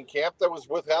a training camp that was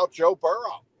without Joe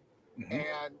Burrow. Mm-hmm.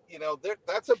 And,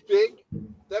 that's a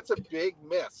big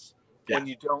miss when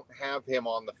you don't have him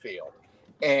on the field.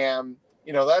 And,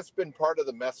 that's been part of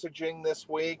the messaging this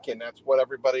week. And that's what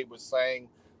everybody was saying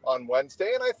on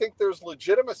Wednesday. And I think there's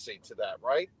legitimacy to that,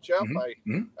 right, Geoff?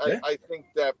 Mm-hmm. I think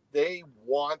that they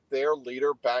want their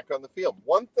leader back on the field.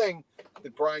 One thing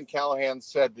that Brian Callahan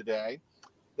said today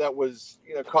that was,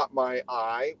 caught my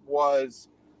eye was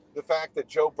the fact that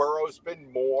Joe Burrow's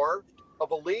been more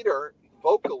of a leader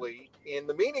vocally in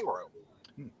the meeting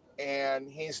room. And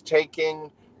he's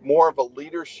taking more of a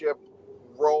leadership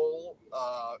role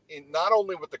in not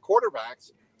only with the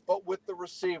quarterbacks, but with the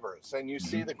receivers. And you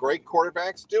see the great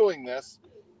quarterbacks doing this.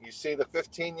 You see the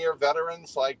 15-year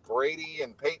veterans like Brady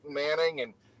and Peyton Manning.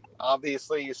 And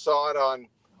obviously you saw it on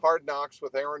Hard Knocks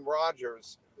with Aaron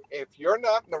Rodgers. If you're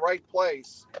not in the right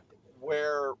place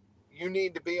where you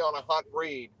need to be on a hot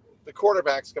read, the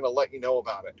quarterback's going to let you know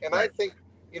about it. And I think,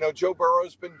 Joe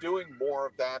Burrow's been doing more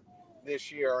of that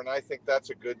this year, and I think that's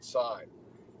a good sign.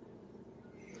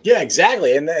 Yeah,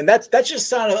 exactly. And that's just a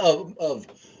sign of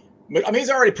he's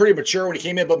already pretty mature when he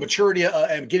came in, but maturity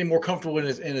and getting more comfortable in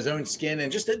his own skin,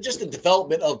 and just the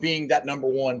development of being that number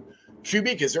one QB,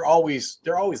 because they're always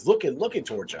looking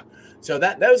towards you. So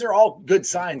those are all good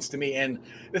signs to me. And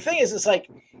the thing is, it's like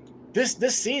this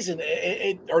season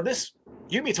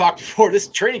you me talked before, this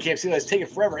training camp season has taken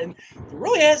forever, and there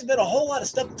really hasn't been a whole lot of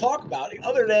stuff to talk about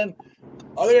other than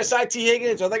are they going to sign T.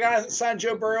 Higgins? Are they going to sign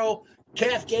Joe Burrow?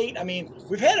 Calf gate. I mean,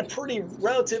 we've had a pretty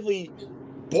relatively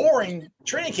boring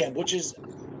training camp, which is,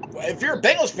 if you're a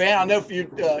Bengals fan, I know if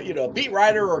you a beat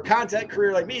writer or a content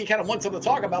career like me, you kind of want something to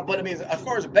talk about. But I mean, as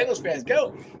far as the Bengals fans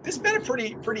go, this has been a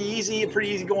pretty easy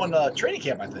going training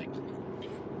camp, I think.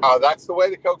 That's the way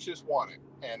the coaches want it,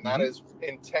 and that is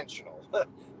intentional.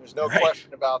 There's no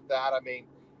question about that. I mean,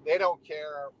 they don't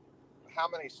care how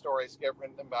many stories get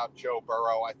written about Joe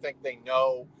Burrow. I think they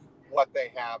know what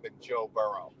they have in Joe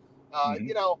Burrow.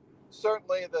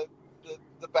 Certainly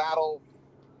the battle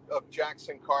of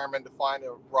Jackson Carman to find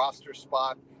a roster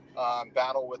spot,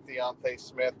 battle with Deontay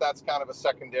Smith, that's kind of a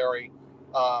secondary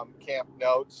camp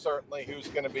note. Certainly who's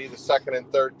going to be the second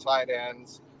and third tight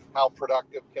ends, how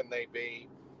productive can they be?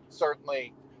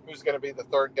 Certainly who's going to be the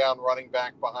third down running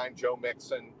back behind Joe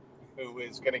Mixon, who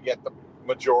is going to get the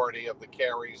majority of the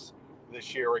carries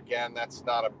this year again. That's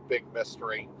not a big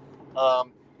mystery.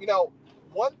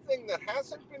 One thing that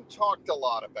hasn't been talked a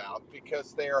lot about,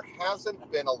 because there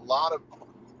hasn't been a lot of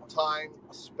time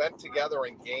spent together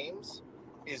in games,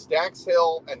 is Dax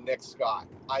Hill and Nick Scott.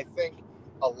 I think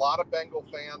a lot of Bengal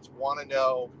fans want to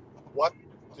know, what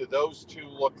do those two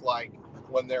look like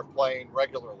when they're playing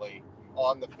regularly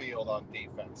on the field on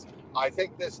defense? I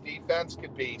think this defense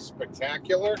could be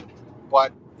spectacular,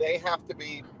 but they have to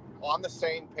be on the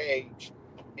same page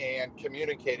and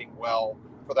communicating well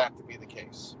for that to be the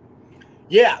case.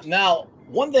 Yeah. Now,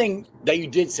 one thing that you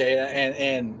did say,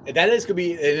 and that is going to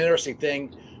be an interesting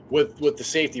thing with the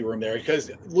safety room there,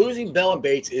 because losing Bell and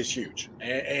Bates is huge,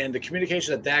 and the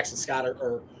communication that Dax and Scott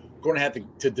are going to have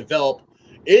to develop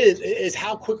is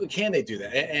how quickly can they do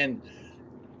that. And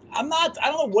I don't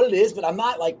know what it is, but I'm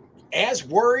not like as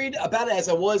worried about it as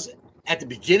I was at the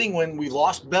beginning when we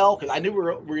lost Bell, because I knew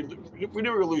we knew we were going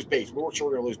to lose Bates. We weren't sure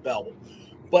we were going to lose Bell.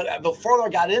 But the further I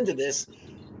got into this,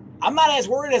 I'm not as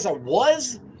worried as I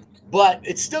was, but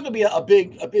it's still going to be a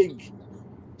big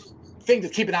thing to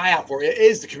keep an eye out for. It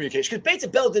is the communication, because Bates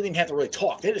and Bell didn't even have to really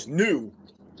talk. They just knew,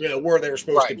 where they were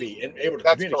supposed to be and able to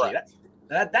communicate.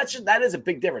 That is a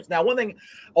big difference. Now, one thing,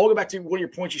 I'll go back to one of your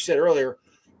points you said earlier,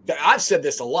 that I've said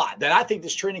this a lot, that I think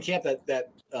this training camp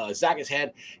that Zach has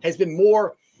had has been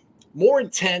more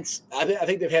intense. I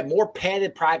think they've had more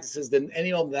padded practices than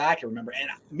any of them that I can remember. And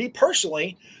me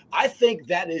personally, I think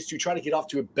that is to try to get off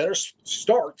to a better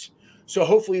start. So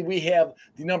hopefully we have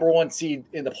the number one seed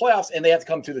in the playoffs, and they have to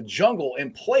come to the jungle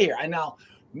and play here. And now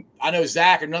I know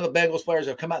Zach or none of the Bengals players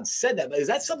have come out and said that, but is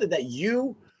that something that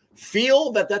you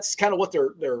feel that's kind of what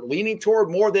they're leaning toward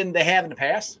more than they have in the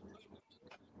past?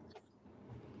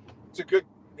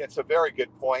 It's a very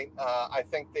good point. I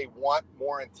think they want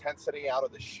more intensity out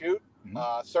of the chute.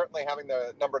 Certainly having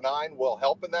the number 9 will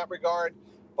help in that regard,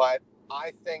 but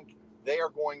I think they are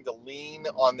going to lean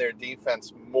on their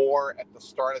defense more at the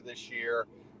start of this year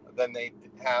than they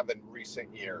have in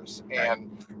recent years.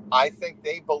 And I think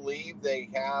they believe they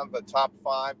have a top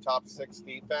 5, top 6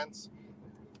 defense.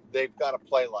 They've got to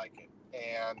play like it.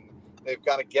 And they've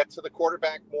got to get to the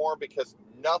quarterback more, because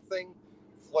nothing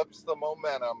flips the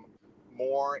momentum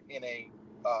more in a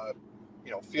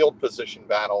field position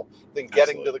battle than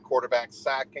getting to the quarterback,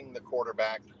 sacking the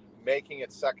quarterback, making it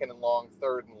 2nd and long,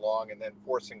 3rd and long, and then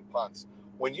forcing punts.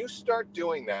 When you start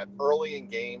doing that early in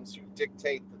games, you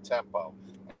dictate the tempo.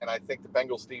 And I think the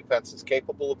Bengals defense is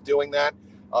capable of doing that.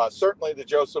 Certainly the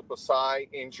Joseph Ossai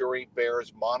injury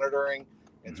bears monitoring.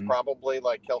 It's probably,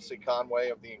 like Kelsey Conway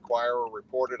of the Inquirer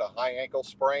reported, a high ankle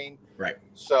sprain. Right.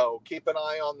 So keep an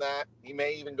eye on that. He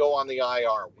may even go on the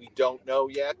IR. We don't know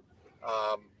yet.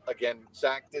 Again,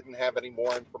 Zach didn't have any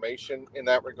more information in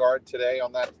that regard today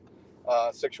on that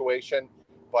situation.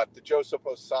 But the Joseph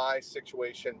Ossai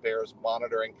situation bears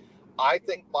monitoring. I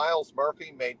think Myles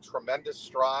Murphy made tremendous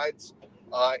strides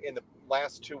in the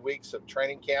last 2 weeks of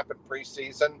training camp and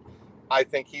preseason. I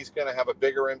think he's going to have a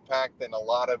bigger impact than a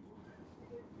lot of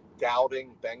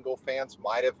doubting Bengal fans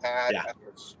might have had at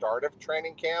the start of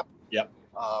training camp. Yep.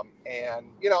 And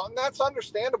that's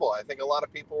understandable. I think a lot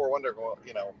of people were wondering, well,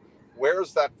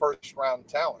 where's that first round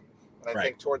talent? And I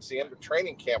think towards the end of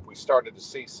training camp, we started to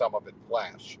see some of it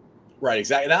flash. Right,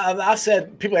 exactly. And I've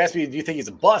said, people ask me, do you think he's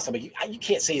a bust? I'm like, you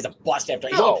can't say he's a bust after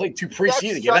he's only played 2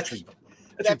 preseason games.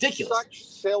 That's ridiculous. Such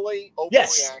silly overreacting.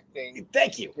 Yes.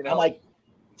 Thank you. I'm like,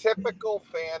 typical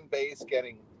fan base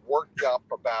getting worked up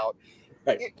about.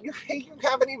 Right. You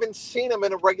haven't even seen him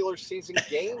in a regular season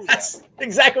game yet. That's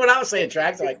exactly what I was saying,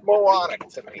 Trags. It's like moronic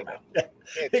to me.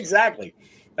 Exactly.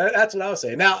 That's what I was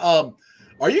saying. Now,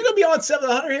 are you going to be on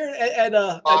 700 here at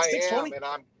 620? And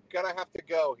I'm going to have to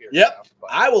go here. Yep.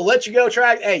 I will let you go,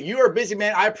 Trags. Hey, you are a busy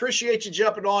man. I appreciate you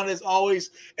jumping on as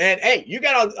always. And, hey, you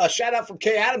got a shout out from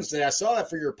Kay Adams today. I saw that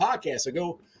for your podcast. So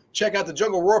go check out the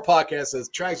Jungle Roar podcast. As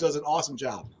Trags does an awesome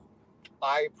job.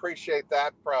 I appreciate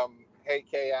that from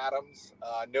Kay Adams.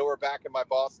 Knew her back in my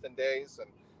Boston days,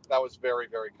 and that was very,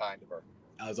 very kind of her.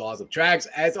 That was awesome. Trags,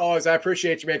 as always, I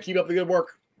appreciate you, man. Keep up the good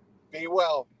work. Be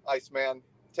well, Iceman.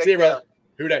 Take See you, care. brother.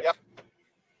 Who day? Yep.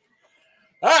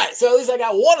 All right, so at least I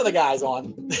got one of the guys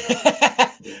on.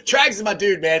 Trags is my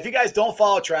dude, man. If you guys don't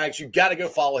follow Trags, you got to go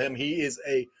follow him. He is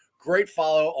a great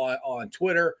follow on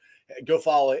Twitter. Go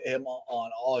follow him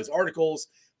on all his articles.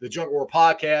 The Jungle Roar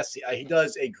podcast. He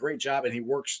does a great job, and he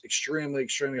works extremely,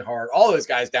 extremely hard. All those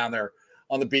guys down there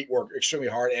on the beat work extremely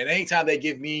hard. And anytime they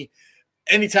give me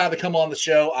any time to come on the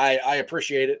show, I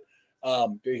appreciate it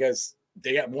because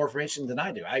they got more information than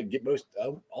I do. I get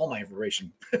all my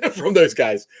information from those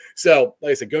guys. So,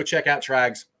 like I said, go check out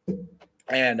Trags.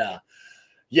 And,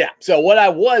 so what I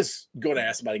was going to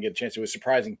ask about and get a chance to was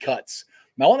surprising cuts.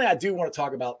 Now, one thing I do want to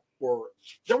talk about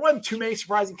there wasn't too many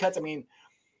surprising cuts. I mean,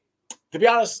 to be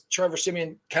honest, Trevor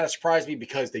Siemian kind of surprised me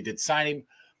because they did sign him.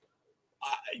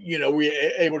 We were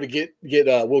able to get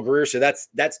Will Greer, so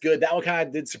that's good. That one kind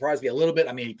of did surprise me a little bit.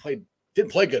 I mean, he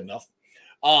didn't play good enough,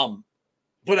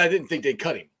 but I didn't think they'd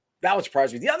cut him. That one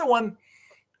surprised me. The other one,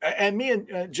 and me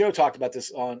and Joe talked about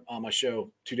this on my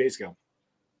show 2 days ago,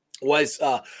 was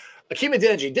Akeem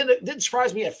Adeniji. Didn't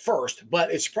surprise me at first,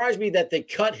 but it surprised me that they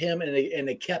cut him and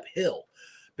they kept Hill.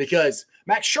 Because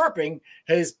Max Sharping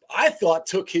I thought,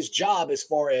 took his job as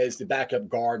far as the backup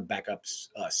guard, backup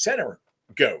center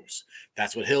goes.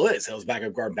 That's what Hill is. Hill's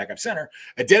backup guard and backup center.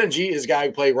 Adeniji is a guy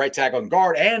who played right tackle and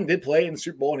guard and did play in the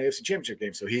Super Bowl and AFC Championship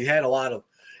game. So he had a lot of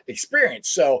experience.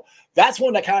 So that's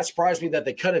one that kind of surprised me that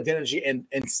they cut Adeniji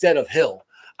instead of Hill.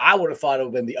 I would have thought it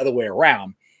would have been the other way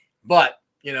around. But,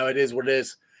 it is what it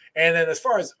is. And then as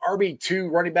far as RB2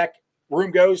 running back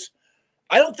room goes,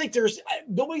 I don't think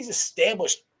nobody's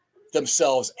established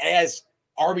themselves as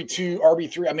RB2,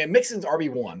 RB3. I mean, Mixon's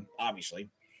RB1, obviously.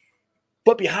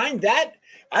 But behind that,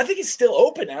 I think it's still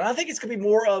open. And I think it's going to be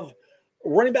more of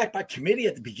running back by committee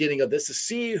at the beginning of this to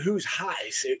see who's high,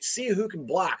 see who can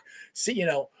block.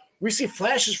 We see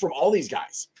flashes from all these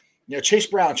guys. Chase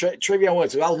Brown, Travion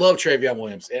Williams. I love Travion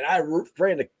Williams. And I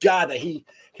pray to God that he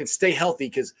can stay healthy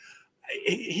because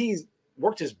he's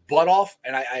worked his butt off.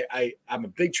 And I'm a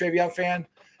big Travion fan.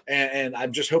 And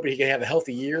I'm just hoping he can have a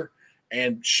healthy year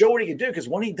and show what he can do. Because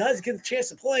when he does get a chance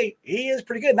to play, he is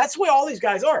pretty good. And that's the way all these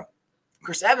guys are.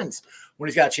 Chris Evans, when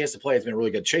he's got a chance to play, has been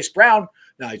really good. Chase Brown,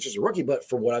 now he's just a rookie, but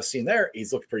from what I've seen there,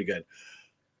 he's looked pretty good.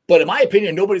 But in my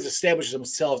opinion, nobody's established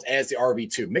themselves as the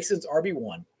RB2. Mixon's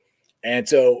RB1. And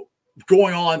so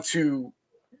going on to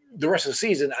the rest of the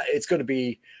season,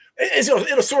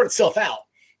 it'll sort itself out.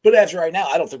 But as right now,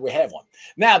 I don't think we have one.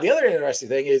 Now, the other interesting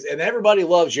thing is, and everybody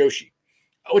loves Yoshi,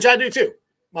 which I do too.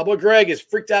 My boy Greg is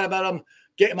freaked out about him.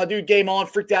 My dude Game On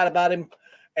freaked out about him.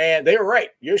 And they were right.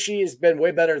 Yoshi has been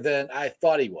way better than I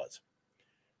thought he was.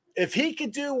 If he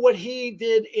could do what he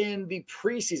did in the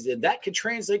preseason, that could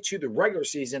translate to the regular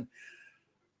season.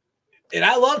 And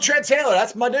I love Trent Taylor.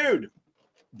 That's my dude.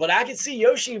 But I can see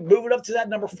Yoshi moving up to that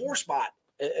number 4 spot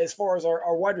as far as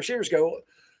our wide receivers go,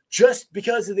 just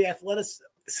because of the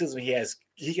athleticism he has.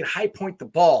 He can high point the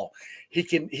ball. He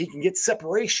can get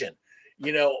separation,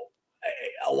 a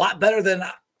lot better than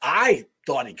I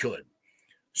thought he could.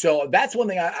 So that's one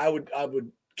thing I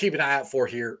would keep an eye out for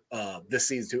here this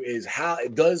season too, is how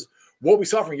it does what we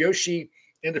saw from Yoshi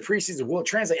in the preseason will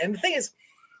translate. And the thing is,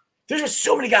 there's just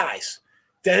so many guys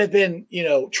that have been,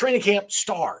 training camp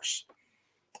stars.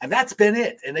 And that's been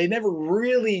it. And they never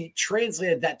really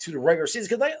translated that to the regular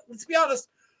season. Because let's be honest,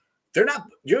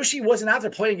 Yoshi wasn't out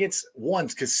there playing against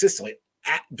ones consistently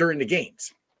during the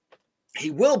games.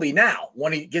 He will be now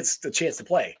when he gets the chance to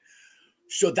play.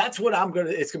 So that's what it's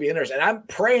going to be interesting. And I'm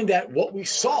praying that what we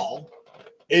saw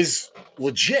is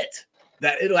legit,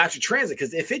 that it'll actually translate.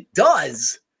 Because if it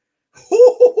does,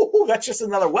 that's just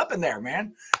another weapon there,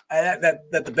 man, that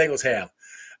the Bengals have.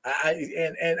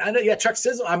 And I know, Chuck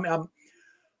Sizzle,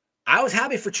 I was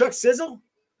happy for Chuck Sizzle,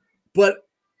 but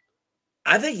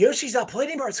I think Yoshi's outplayed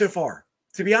him so far,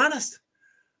 to be honest.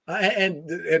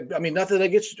 And I mean, nothing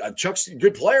against Chuck's a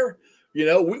good player.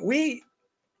 We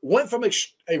went from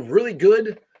a really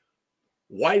good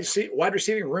wide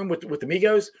receiving room with the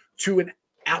Migos to an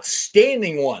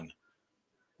outstanding one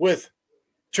with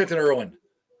Trenton Irwin,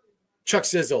 Chuck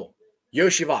Sizzle,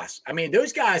 Yoshi Voss. I mean,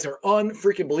 those guys are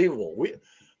unfreaking believable.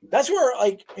 That's where,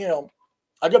 I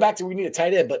go back to we need a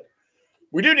tight end, but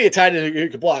we do need a tight end who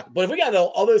can block. But if we got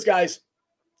all those guys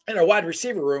in our wide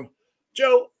receiver room,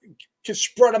 Joe can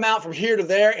spread them out from here to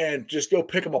there and just go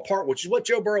pick them apart, which is what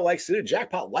Joe Burrow likes to do.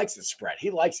 Jackpot likes to spread. He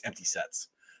likes empty sets.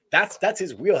 That's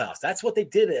his wheelhouse. That's what they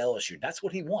did at LSU. That's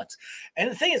what he wants.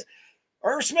 And the thing is,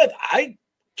 Irv Smith, I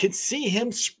can see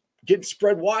him getting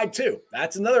spread wide too.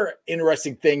 That's another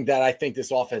interesting thing that I think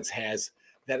this offense has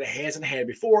that it hasn't had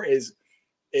before is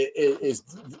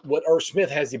what Irv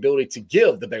Smith has the ability to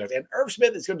give the Bengals. And Irv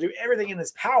Smith is going to do everything in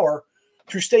his power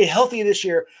to stay healthy this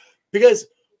year, because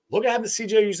look what happened to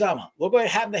CJ Uzomah. Look what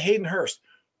happened to Hayden Hurst.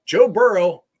 Joe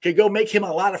Burrow could go make him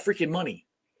a lot of freaking money.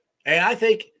 And I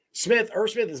think Irv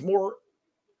Smith is more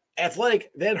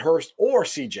athletic than Hurst or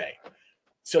CJ.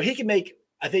 So he can make,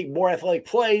 I think, more athletic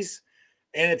plays,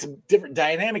 and it's a different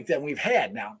dynamic than we've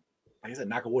had. Now, like I said,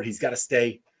 knock on wood, he's got to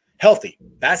stay healthy.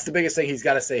 That's the biggest thing. He's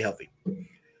got to stay healthy.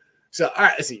 So, all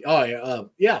right, let's see. Oh,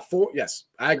 yeah. Yes,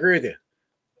 I agree with you.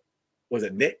 Was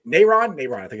it Nayron?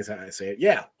 Nayron, I think is how I say it.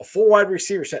 Yeah, a 4 wide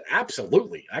receiver set.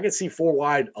 Absolutely. I can see 4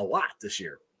 wide a lot this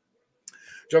year.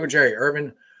 Joe and Jerry,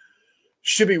 Irvin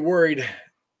should be worried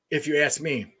if you ask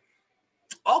me.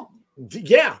 Oh,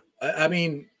 yeah. I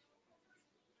mean,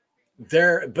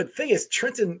 but the thing is,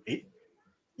 Trenton,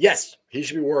 yes, he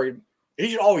should be worried. He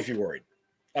should always be worried.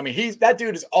 I mean, that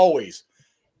dude is always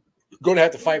going to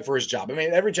have to fight for his job. I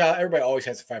mean, everybody always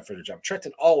has to fight for their job.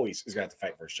 Trenton always is going to have to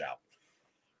fight for his job.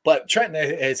 But Trenton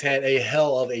has had a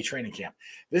hell of a training camp.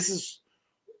 This is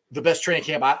the best training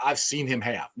camp I've seen him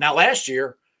have. Now, last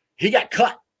year, he got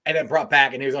cut and then brought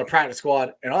back, and he was on a practice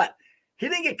squad and all that. He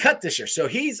didn't get cut this year. So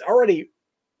he's already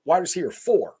wide receiver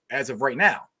 4 as of right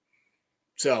now.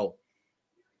 So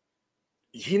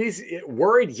he needs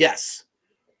worried, yes.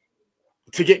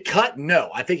 To get cut, no.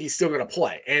 I think he's still going to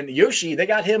play. And Yoshi, they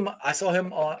got him. I saw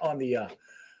him on the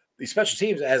special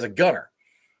teams as a gunner.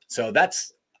 So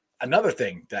that's another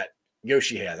thing that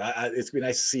Yoshi has. It's going to be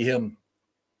nice to see him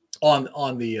on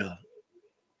the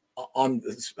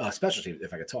special teams,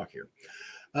 if I could talk here.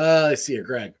 Let's see here,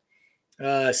 Greg.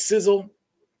 Sizzle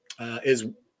is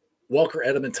Welker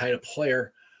Edelman type of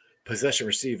player, possession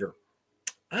receiver.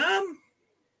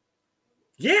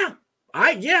 Yeah.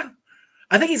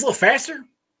 I think he's a little faster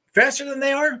than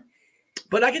they are,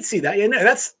 but I can see that.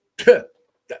 That's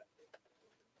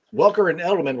Welker and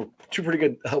Edelman were 2 pretty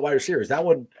good wide receivers. That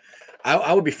would,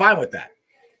 I would be fine with that.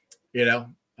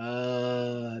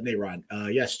 Nayron.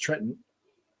 Yes,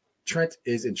 Trent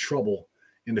is in trouble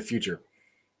in the future.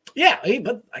 Yeah,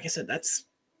 but like I said, that's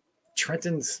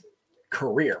Trenton's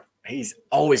career. He's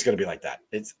always going to be like that.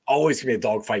 It's always going to be a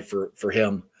dogfight for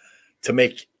him to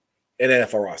make an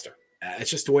NFL roster.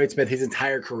 It's just the way it's been his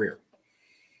entire career.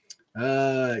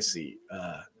 Let's see.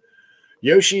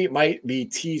 Yoshi might be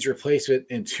T's replacement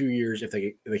in 2 years if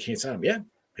they can't sign him. Yeah,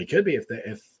 he could be if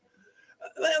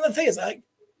the thing is,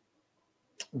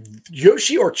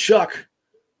 Yoshi or Chuck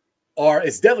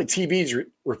it's definitely TB's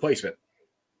replacement.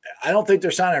 I don't think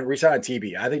they're re-signing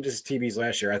TB. I think this is TB's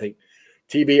last year. I think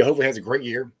TB hopefully has a great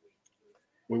year.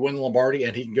 We win the Lombardi,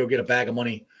 and he can go get a bag of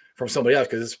money from somebody else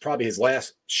because it's probably his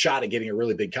last shot at getting a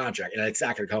really big contract, and it's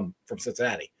not going to come from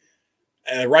Cincinnati.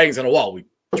 And the writing's on the wall. We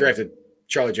drafted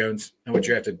Charlie Jones, and we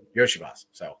drafted Yoshibas.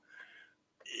 So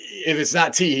if it's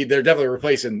not T, they're definitely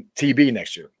replacing TB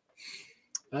next year.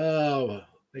 Oh,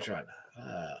 they tried.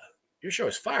 Your show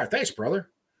is fire. Thanks, brother.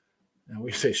 And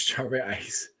we say strawberry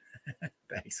ice.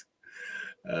 Thanks.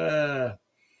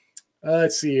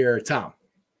 Let's see here. Tom.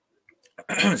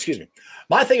 Excuse me.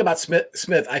 My thing about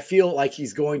Smith, I feel like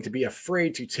he's going to be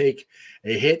afraid to take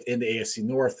a hit in the AFC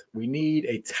North. We need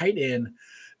a tight end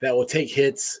that will take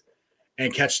hits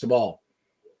and catch the ball.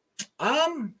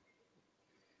 I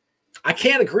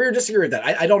can't agree or disagree with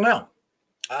that. I don't know.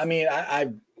 I mean, I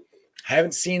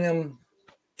haven't seen him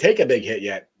take a big hit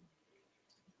yet.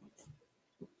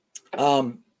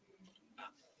 I'm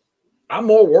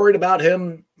more worried about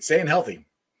him staying healthy.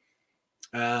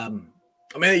 I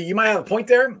mean, you might have a point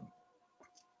there.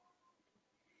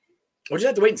 We'll just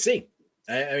have to wait and see.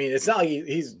 I mean, it's not like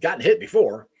he's gotten hit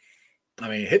before. I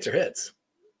mean, hits are hits.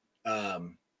 But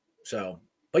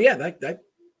yeah, that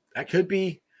could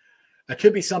be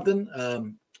something.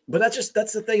 But that's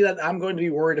the thing that I'm going to be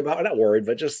worried about. Not worried,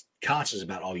 but just conscious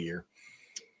about all year.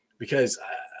 Because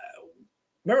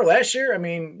remember last year, I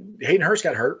mean, Hayden Hurst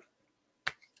got hurt.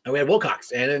 And we had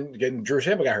Wilcox. And then Drew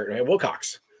Sample got hurt. And we had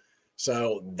Wilcox.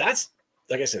 So that's,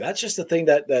 like I said, that's just the thing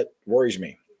that worries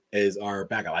me is our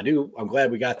backup. I'm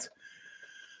glad we got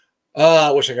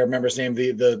I wish I could remember his name,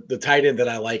 the tight end that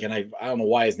I like, and I don't know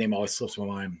why his name always slips my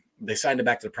mind. They signed him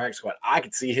back to the practice squad. I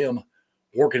could see him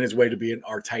working his way to being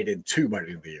our tight end 2 by the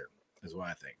end of the year, is what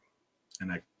I think.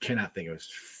 And I cannot think of his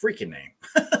freaking name.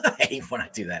 I hate when I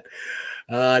do that.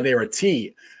 Name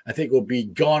T, I think will be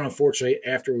gone, unfortunately,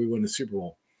 after we win the Super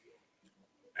Bowl.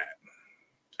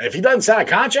 If he doesn't sign a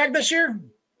contract this year,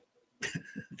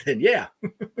 then yeah.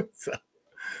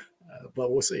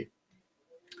 But we'll see.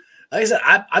 Like I said,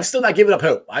 I'm still not giving up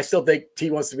hope. I still think T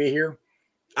wants to be here.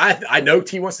 I know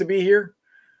T wants to be here.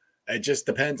 It just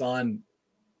depends on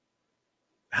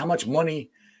how much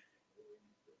money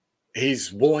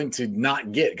he's willing to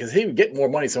not get, because he would get more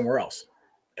money somewhere else.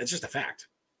 It's just a fact.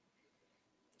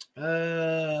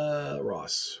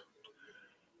 Ross.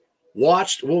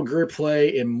 Watched Will Greer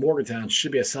play in Morgantown.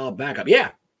 Should be a solid backup.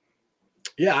 Yeah.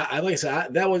 Yeah, like I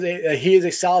said, he is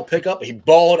a solid pickup. He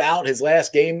balled out his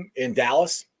last game in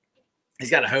Dallas. He's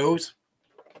got a hose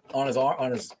on his arm,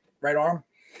 on his right arm.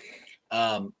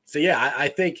 So yeah, I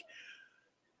think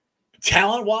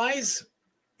talent-wise,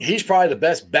 he's probably the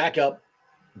best backup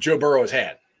Joe Burrow has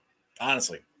had,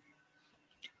 honestly.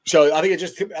 So I think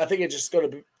it's just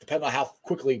going to depend on how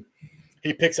quickly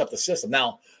he picks up the system.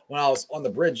 Now, when I was on the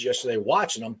bridge yesterday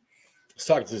watching him, I was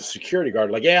talking to the security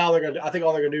guard, like, yeah, I think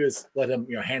all they're gonna do is let him,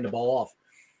 hand the ball off.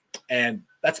 And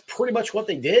that's pretty much what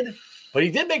they did. But he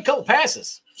did make a couple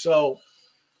passes. So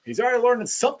he's already learning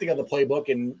something of the playbook,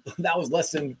 and that was less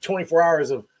than 24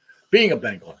 hours of being a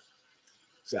Bengal.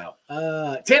 So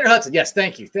Tanner Hudson, yes,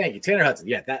 thank you. Tanner Hudson.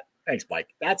 Yeah, thanks, Mike.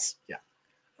 Oh,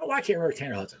 I can't remember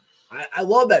Tanner Hudson. I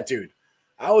love that dude.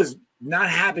 I was not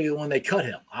happy when they cut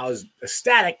him. I was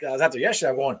ecstatic. I was out there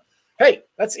yesterday. I'm going, hey,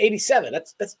 that's 87.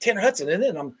 That's Tanner Hudson. And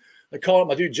then I'm like calling up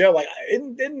my dude Joe, like,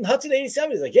 isn't Hudson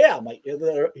 87? He's like, yeah. I'm like,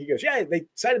 he goes, yeah, they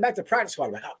signed him back to practice squad.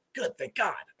 I'm like, oh, good, thank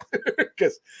God.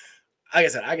 Because, like I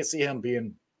said, I can see him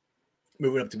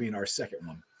moving up to being our second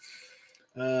one.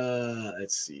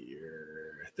 Let's see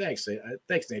here. Thanks,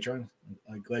 Natron.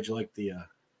 I'm glad you like the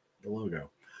logo.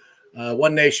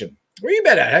 One Nation. Where you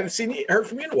been at? I haven't heard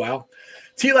from you in a while.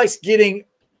 T likes getting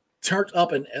turned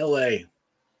up in LA.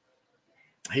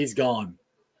 He's gone.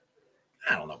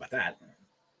 I don't know about that.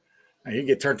 You can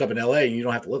get turned up in LA and you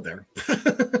don't have to live there.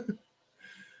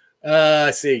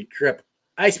 Let's see. Crip.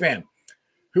 Iceman.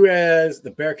 Who has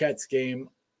the Bearcats game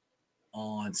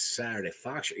on Saturday?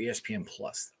 Fox or ESPN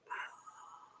Plus?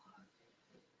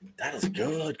 That is a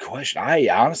good question. I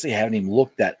honestly haven't even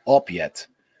looked that up yet,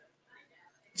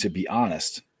 to be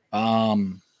honest.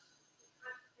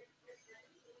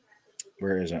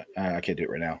 Where is it? I can't do it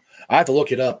right now. I have to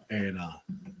look it up, and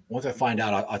once I find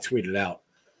out, I'll tweet it out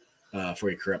for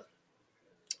you, Crip.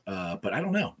 But I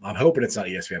don't know. I'm hoping it's not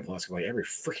ESPN Plus, because like every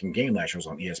freaking game last year was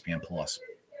on ESPN Plus.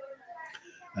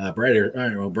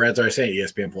 Brad's already saying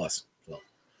ESPN Plus. So,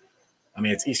 I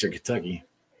mean, it's Eastern Kentucky.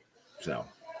 So,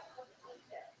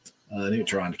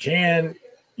 Neutron, can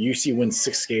UC win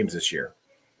 6 games this year?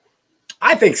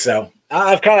 I think so.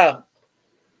 I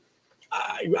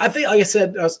think, like I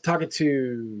said, I was talking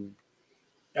to,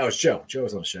 it was Joe. Joe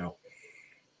was on the show.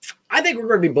 I think we're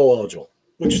going to be bowl eligible,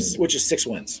 which is 6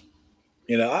 wins.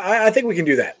 I think we can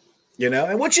do that.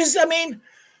 And which is,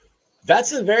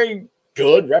 that's a very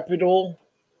good, reputable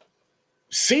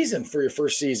season for your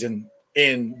first season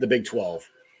in the Big 12.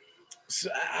 So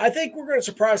I think we're going to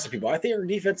surprise some people. I think our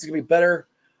defense is going to be better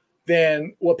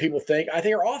than what people think. I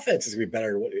think our offense is going to be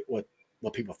better than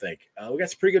what people think. We got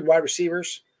some pretty good wide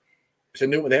receivers. So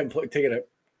they haven't taken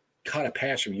a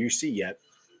pass from UC yet,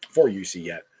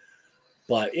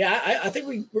 But yeah, I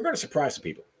think we're going to surprise some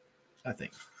people. I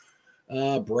think.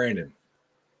 Brandon.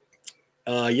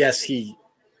 Yes, he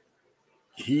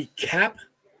Cab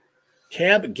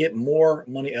get more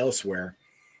money elsewhere,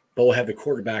 but we'll have the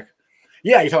quarterback.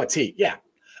 Yeah, you're talking T. Yeah.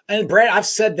 And Brandon, I've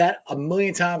said that a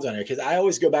million times on here because I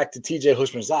always go back to TJ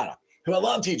Hushmanzada, who I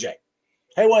love TJ.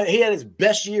 Hey, he had his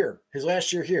best year, his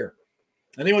last year here.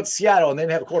 And then he went to Seattle and they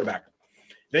didn't have a quarterback.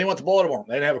 Then he went to Baltimore.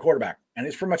 They didn't have a quarterback. And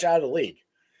he's pretty much out of the league.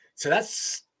 So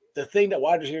that's the thing that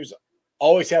wide receivers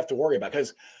always have to worry about.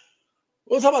 Because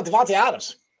we'll talk about Devontae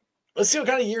Adams. Let's see what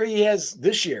kind of year he has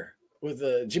this year with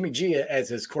Jimmy G as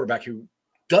his quarterback, who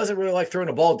doesn't really like throwing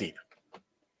the ball deep.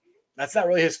 That's not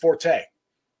really his forte.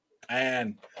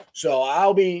 And so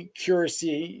I'll be curious to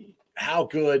see how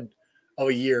good of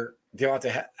a year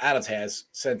Devontae Adams has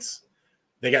since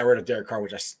they got rid of Derek Carr,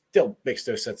 which I still makes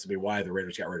no sense to me why the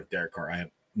Raiders got rid of Derek Carr. I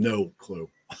have no clue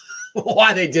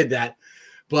why they did that.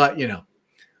 But,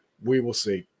 we will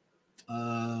see.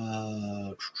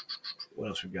 What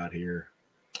else we got here?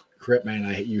 Crip, man,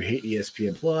 you hate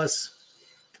ESPN Plus.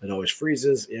 It always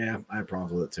freezes. Yeah, I have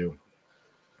problems with it too.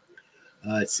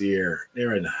 Let's see here.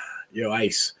 Aaron,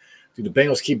 Ice. Do the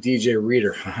Bengals keep DJ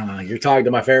Reader? You're talking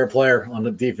to my favorite player on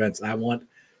the defense. I want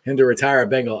him to retire a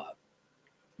Bengal.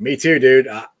 Me too, dude.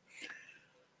 I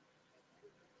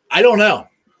don't know.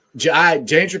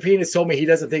 James Rapine has told me he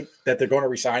doesn't think that they're going to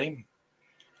resign him.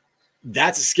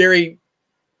 That's a scary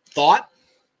thought.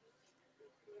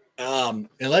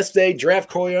 Unless they draft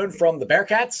Corleone from the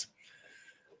Bearcats,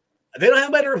 they don't have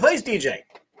anybody to replace DJ.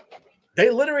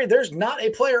 There's not a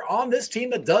player on this team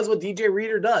that does what DJ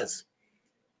Reader does.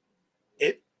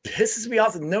 It pisses me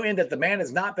off to no end that the man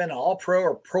has not been an All-Pro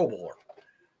or Pro Bowler.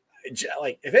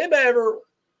 Like, if anybody ever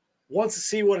wants to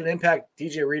see what an impact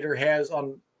DJ Reader has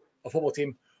on a football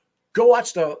team, go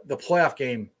watch the playoff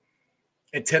game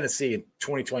in Tennessee in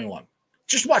 2021.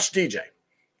 Just watch DJ.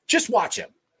 Just watch him.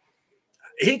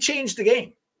 He changed the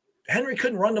game. Henry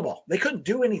couldn't run the ball. They couldn't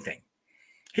do anything.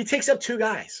 He takes up 2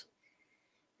 guys.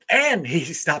 And he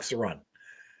stops the run.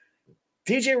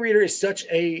 DJ Reader is such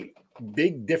a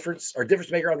big difference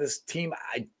maker on this team.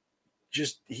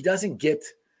 He doesn't get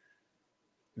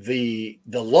the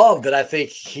love that I think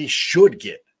he should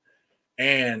get.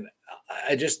 And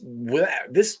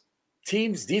this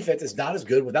team's defense is not as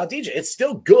good without DJ. It's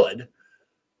still good,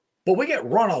 but we get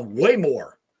run on way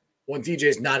more when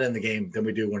DJ's not in the game than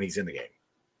we do when he's in the game.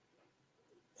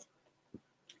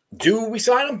 Do we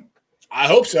sign him? I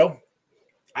hope so.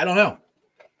 I don't know.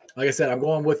 Like I said, I'm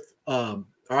going with I'm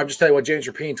just telling you what James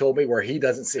Rapine told me where he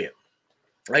doesn't see it.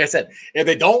 Like I said, if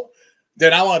they don't,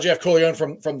 then I want Jeff Corleone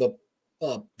from the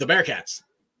Bearcats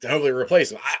to hopefully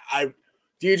replace him.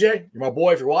 DJ, you're my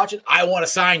boy. If you're watching, I want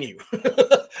to sign you.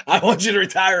 I want you to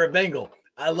retire a Bengal.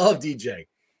 I love DJ.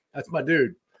 That's my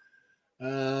dude.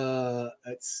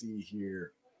 Let's see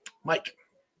here. Mike,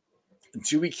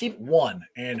 do we keep one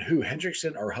and who,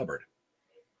 Hendrickson or Hubbard?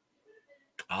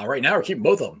 Right now we're keeping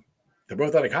both of them. They're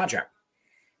both on a contract.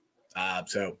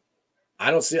 So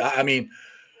I don't see,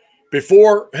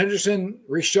 before Henderson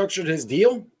restructured his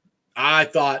deal, I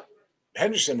thought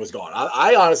Henderson was gone.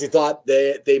 I honestly thought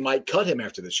they might cut him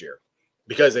after this year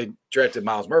because they drafted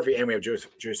Miles Murphy and we have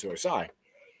Joseph Osai,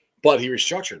 but he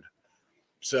restructured.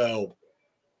 So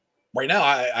right now,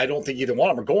 I don't think either one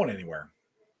of them are going anywhere.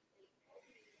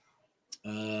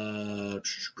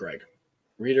 Greg.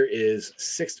 Reader is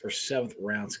 6th or 7th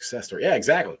round success story. Yeah,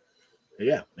 exactly.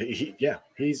 Yeah.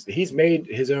 He's made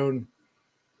his own.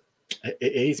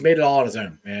 He's made it all on his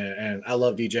own. And I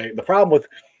love DJ. The problem with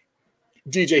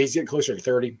DJ, he's getting closer to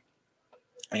 30.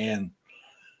 And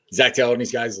Zach Taylor and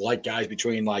these guys like guys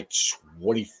between like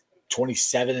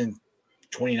 27 and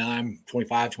 29,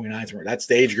 25, 29. That's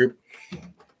the age group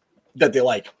that they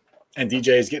like. And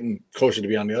DJ is getting closer to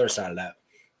be on the other side of that.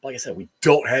 Like I said, we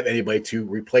don't have anybody to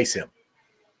replace him.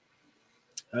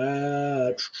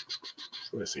 Let's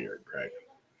see here, Greg.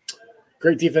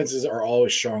 Great defenses are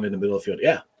always strong in the middle of the field.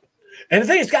 Yeah. And the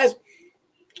thing is, guys,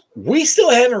 we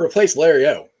still haven't replaced Larry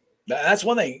O. That's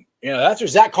one thing. That's where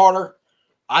Zach Carter,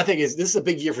 I think this is a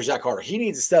big year for Zach Carter. He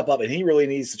needs to step up, and he really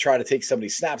needs to try to take some of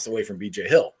these snaps away from BJ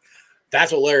Hill.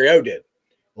 That's what Larry O did.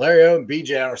 Larry O and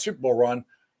BJ on our Super Bowl run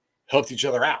helped each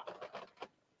other out.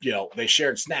 they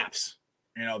shared snaps.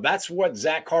 That's what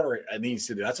Zach Carter needs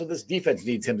to do. That's what this defense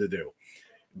needs him to do.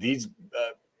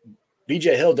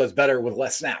 BJ Hill does better with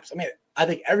less snaps. I mean, I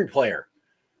think every player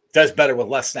does better with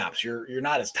less snaps. You're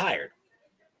not as tired.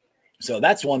 So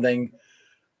that's one thing.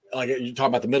 Like you're talking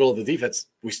about the middle of the defense.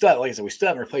 We still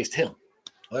haven't replaced him.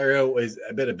 Valerio is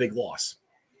a bit of a big loss.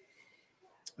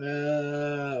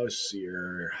 Let's see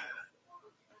here.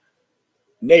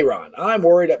 Nayron, I'm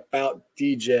worried about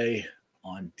DJ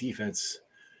on defense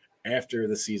after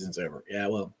the season's over. Yeah,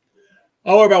 well,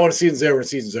 I'll worry about when the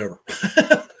season's over.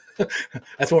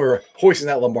 That's when we're hoisting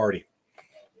that Lombardi.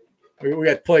 We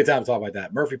got plenty of time to talk about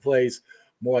that. Murphy plays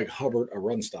more like Hubbard, a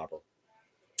run stopper.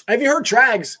 Have you heard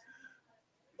Trags?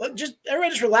 Everybody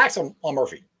just relax on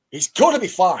Murphy. He's going to be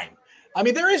fine. I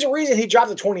mean, there is a reason he dropped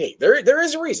to 28. There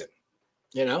is a reason,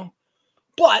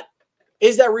 But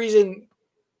is that reason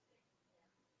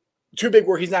too big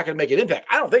where he's not going to make an impact?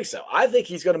 I don't think so. I think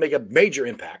he's going to make a major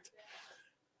impact.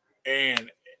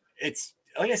 And it's,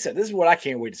 like I said, this is what I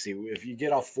can't wait to see. If you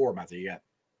get all four out there, you got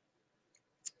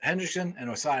Hendrickson and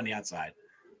Osai on the outside,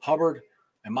 Hubbard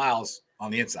and Miles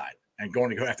on the inside, and going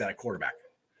to go after that quarterback.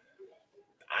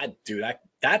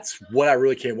 That's what I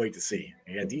really can't wait to see.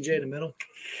 You got DJ in the middle.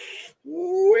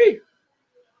 Woo-wee.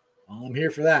 I'm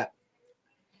here for that.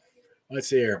 Let's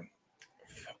see here.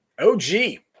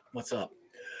 OG, what's up?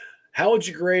 How would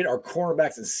you grade our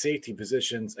cornerbacks and safety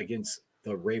positions against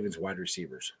the Ravens wide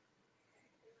receivers?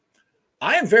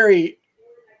 I am very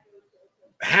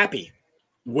happy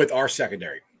with our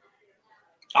secondary.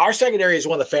 Our secondary is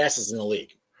one of the fastest in the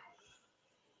league.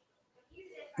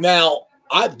 Now,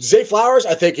 Zay Flowers,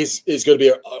 I think, is going to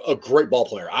be a great ball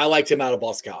player. I liked him out of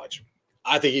Boston College.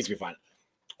 I think he's going to be fine.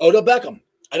 Odell Beckham,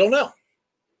 I don't know.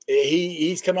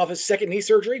 He's coming off his second knee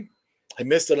surgery. He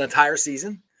missed an entire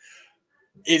season.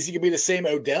 Is he going to be the same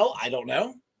Odell? I don't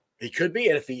know. He could be.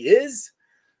 And if he is,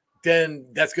 then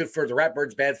that's good for the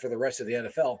Ratbirds, bad for the rest of the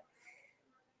NFL.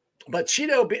 But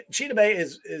Cheetah Bay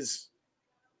is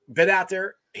been out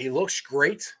there. He looks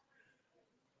great.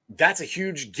 That's a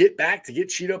huge get back to get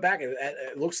Cheeto back.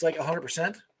 It looks like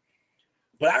 100%.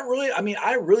 But I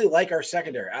really like our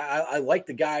secondary. I like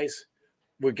the guys.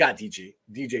 We've got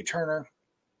DJ Turner,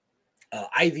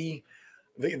 Ivy,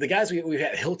 the guys we've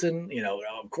had, Hilton,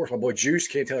 of course, my boy Juice,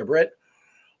 Kenny Taylor Britt.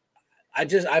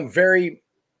 I'm very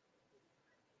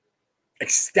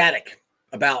ecstatic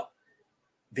about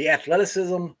the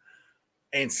athleticism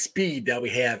and speed that we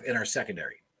have in our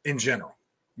secondary in general.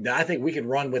 Now, I think we can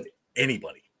run with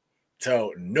anybody.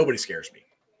 So nobody scares me.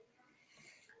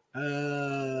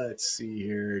 Let's see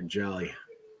here. Jolly.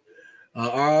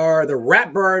 Are the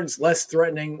Ratbirds less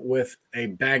threatening with a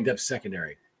banged up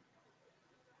secondary?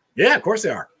 Yeah, of course they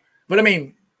are. But I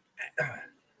mean,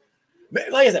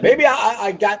 like I said, maybe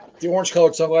I got the orange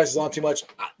colored sunglasses on too much.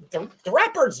 The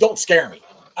Ratbirds don't scare me.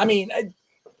 I mean,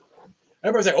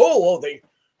 everybody's like, oh, well, they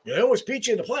almost beat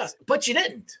you in the playoffs, but you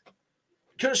didn't.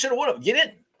 Could have, should have, would have. You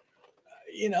didn't.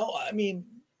 I mean,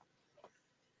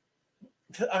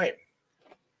 okay.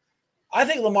 I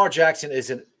think Lamar Jackson is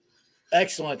an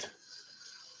excellent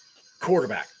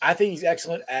quarterback. I think he's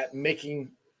excellent at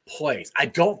making plays. I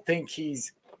don't think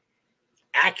he's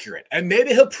accurate. And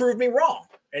maybe he'll prove me wrong,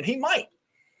 and he might.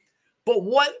 But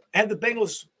what have the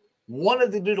Bengals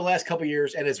wanted to do the last couple of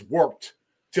years and has worked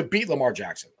to beat Lamar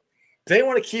Jackson? They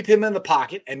want to keep him in the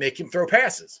pocket and make him throw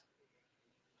passes.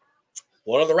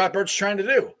 What are the Ratbirds trying to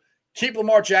do? Keep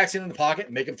Lamar Jackson in the pocket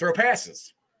and make him throw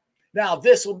passes. Now,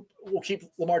 this will keep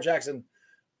Lamar Jackson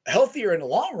healthier in the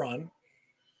long run,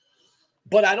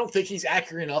 but I don't think he's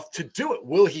accurate enough to do it.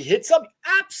 Will he hit some?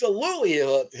 Absolutely,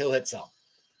 he'll hit some.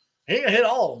 He ain't gonna hit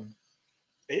all of them.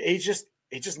 It's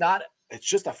just not. It's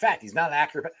just a fact. He's not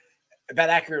that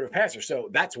accurate of a passer. So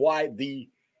that's why the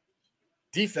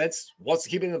defense wants to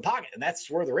keep him in the pocket, and that's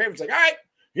where the Ravens are like, all right,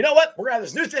 you know what? We're gonna have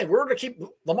this new thing. We're gonna keep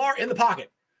Lamar in the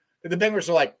pocket. And the Bengals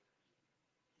are like,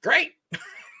 great.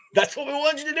 That's what we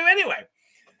wanted you to do anyway.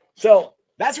 So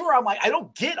that's where I'm like, I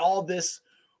don't get all this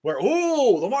where,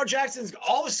 Lamar Jackson's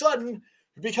all of a sudden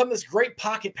become this great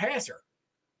pocket passer.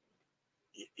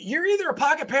 You're either a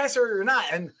pocket passer or you're not.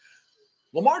 And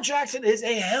Lamar Jackson is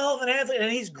a hell of an athlete,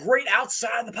 and he's great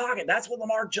outside the pocket. That's what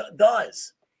Lamar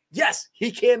does. Yes,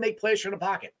 he can make plays from the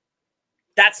pocket.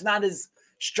 That's not his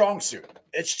strong suit.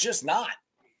 It's just not.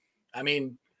 I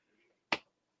mean,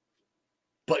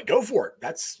 but go for it.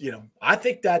 That's, I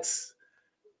think that's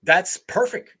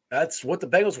perfect. That's what the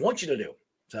Bengals want you to do.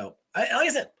 So, like I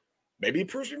said, maybe he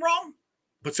proves me wrong,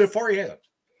 but so far he hasn't.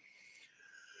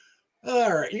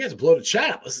 All right, you guys blow the chat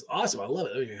up. This is awesome. I love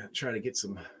it. Let me try to get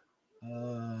some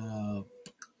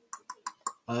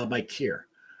mic here.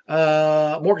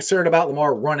 More concerned about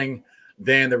Lamar running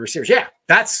than the receivers. Yeah,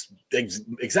 that's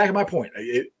exactly my point.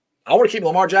 I want to keep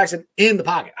Lamar Jackson in the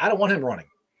pocket. I don't want him running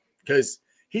because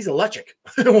he's electric.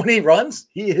 When he runs,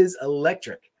 he is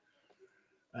electric.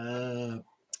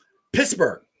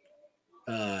 Pittsburgh.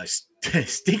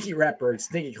 Stinky Ratbird,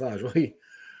 Stinky Clouds.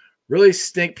 Really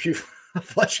stink.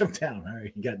 Flush them down. All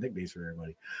right, you got nicknames for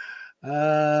everybody.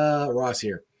 Ross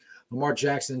here. Lamar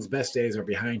Jackson's best days are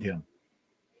behind him.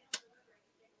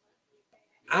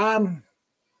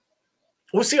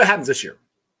 We'll see what happens this year.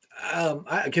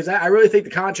 Because I really think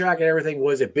the contract and everything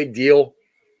was a big deal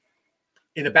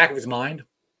in the back of his mind,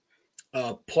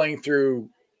 playing through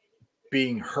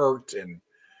being hurt and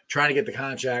trying to get the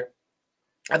contract.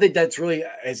 I think that's really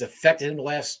has affected him the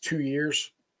last 2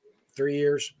 years, 3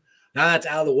 years. Now that's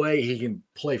out of the way, he can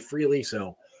play freely.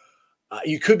 So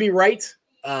you could be right.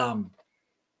 But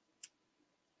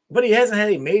he hasn't had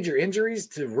any major injuries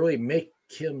to really make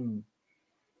him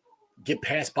get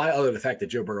passed by, other than the fact that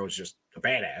Joe Burrow is just a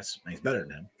badass and he's better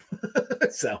than him.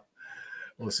 So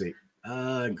we'll see.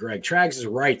 Greg, Trags is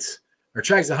right. Or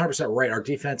Trags is 100% right. Our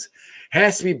defense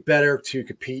has to be better to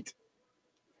compete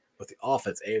with the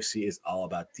offense. AFC is all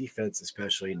about defense,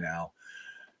 especially now,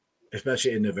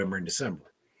 especially in November and December.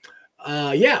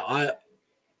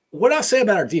 What I'll say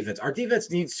about our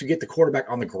defense needs to get the quarterback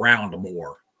on the ground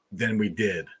more than we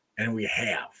did, and we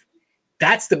have.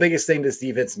 That's the biggest thing this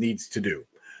defense needs to do.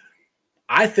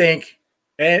 I think,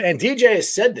 and DJ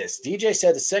has said this. DJ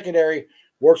said the secondary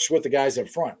works with the guys up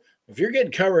front. If you're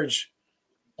getting coverage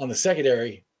on the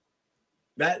secondary,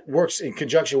 that works in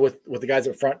conjunction with the guys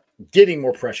up front, getting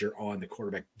more pressure on the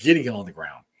quarterback, getting him on the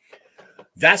ground.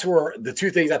 That's where the two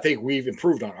things I think we've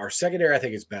improved on. Our secondary, I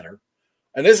think, is better.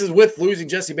 And this is with losing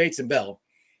Jesse Bates and Bell,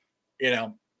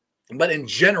 But in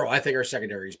general, I think our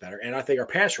secondary is better. And I think our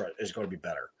pass rush is going to be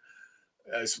better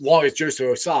as long as Joseph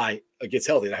Osai gets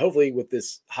healthy. And hopefully with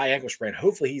this high ankle sprain,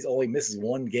 hopefully he's only misses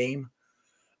one game.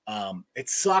 It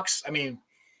sucks. I mean,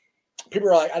 people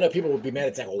are like, I know people would be mad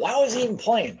at that. Well, why was he even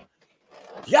playing?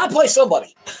 You got to play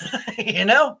somebody, You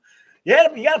got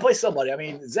to play somebody. I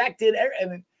mean, Zach did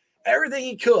everything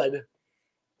he could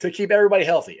to keep everybody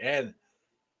healthy. And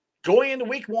going into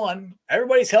week 1,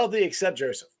 everybody's healthy except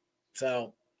Joseph.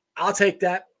 So I'll take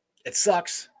that. It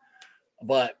sucks.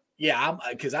 But, yeah,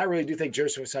 because I really do think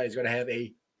Joseph Osai is going to have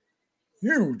a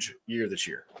huge year this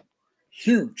year.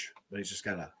 Huge. But he's just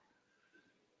got to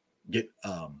get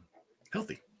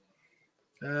healthy.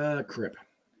 Crip.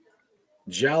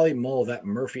 Jolly Mole, that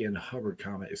Murphy and Hubbard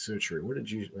comment is so true. What did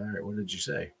you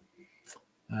say?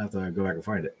 I have to go back and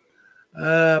find it.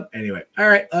 Anyway. All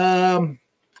right.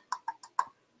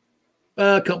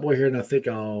 A couple more here, and I think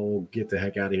I'll get the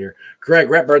heck out of here. Greg,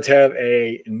 Ratbirds have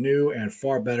a new and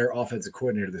far better offensive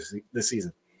coordinator this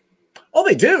season. Oh,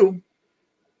 they do.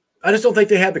 I just don't think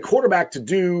they had the quarterback to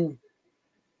do.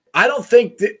 I don't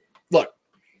think that. Look,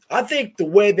 I think the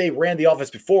way they ran the offense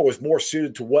before was more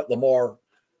suited to what Lamar's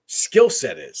skill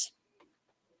set is.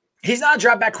 He's not a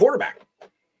drop back quarterback.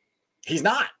 He's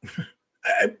not.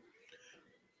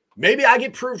 Maybe I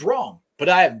get proved wrong, but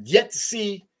I have yet to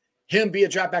see him be a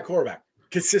drop back quarterback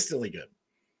consistently good,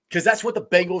 because that's what the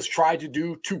Bengals tried to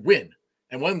do to win.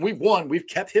 And when we've won, we've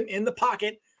kept him in the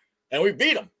pocket and we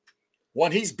beat him.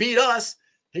 When he's beat us,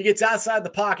 he gets outside the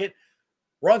pocket,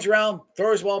 runs around,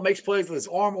 throws the ball, makes plays with his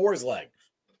arm or his leg.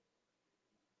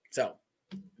 So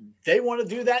they want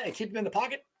to do that and keep him in the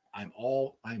pocket.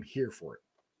 I'm here for it.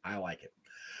 I like it.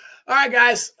 All right,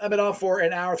 guys, I've been on for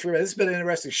an hour, 3 minutes. This has been an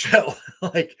interesting show.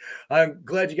 I'm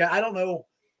glad you guys, I don't know.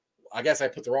 I guess I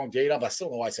put the wrong date on, but I still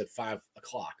know why I said 5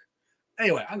 o'clock.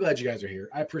 Anyway, I'm glad you guys are here.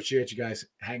 I appreciate you guys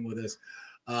hanging with us.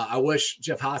 I wish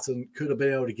Geoff Hobson could have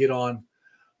been able to get on,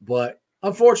 but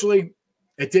unfortunately,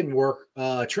 it didn't work.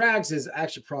 Trags is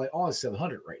actually probably on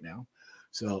 700 right now,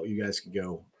 so you guys can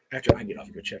go after I get off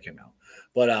and go check him out.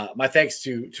 But my thanks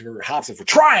to Hobson for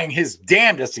trying his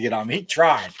damnedest to get on. He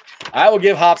tried. I will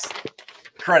give Hobson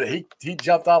credit. He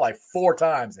jumped on like 4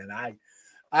 times, and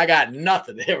I got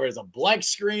nothing. There was a blank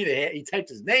screen. He typed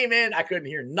his name in. I couldn't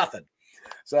hear nothing.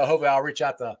 So hopefully I'll reach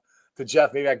out to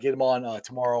Geoff. Maybe I can get him on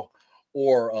tomorrow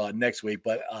or next week.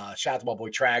 But shout out to my boy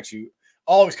Trags, who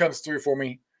always comes through for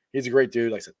me. He's a great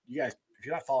dude. Like I said, you guys, if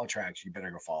you're not following Trags, you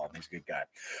better go follow him. He's a good guy.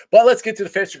 But let's get to the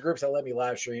Facebook groups that let me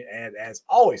live stream. And as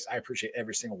always, I appreciate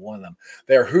every single one of them.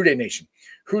 They are Houday Nation,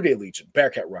 Houday Legion,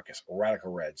 Bearcat Ruckus,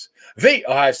 Radical Reds, the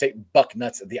Ohio State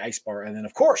Bucknuts, the Ice Bar. And then,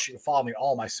 of course, you can follow me on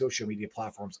all my social media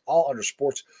platforms, all under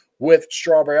Sports with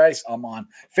Strawberry Ice. I'm on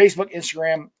Facebook,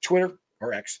 Instagram, Twitter,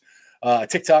 or X,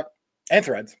 TikTok, and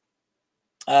Threads.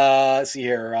 Let's see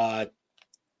here.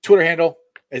 Twitter handle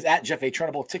is at Geoff A.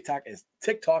 Trunable. TikTok is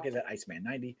TikTok is at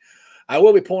Iceman90. I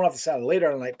will be pulling off the side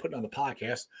later on the night, putting on the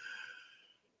podcast.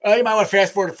 You might want to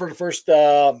fast forward for the first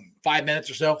 5 minutes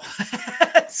or so.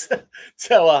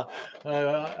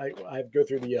 I go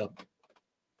through the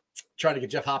trying to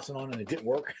get Geoff Hobson on, and it didn't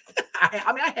work.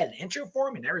 I had an intro for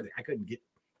him and everything. I couldn't get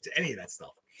to any of that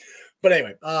stuff. But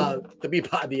anyway,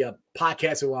 the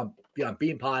podcast will be on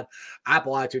BeanPod,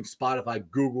 Apple, iTunes, Spotify,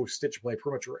 Google, Stitcher Play,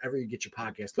 pretty much wherever you get your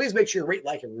podcast. Please make sure you rate,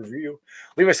 like, and review.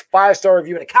 Leave us a 5-star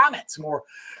review in the comments. More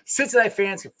Cincinnati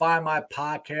fans can find my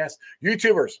podcast.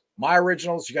 YouTubers, my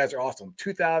originals, you guys are awesome.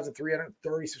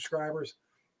 2,330 subscribers.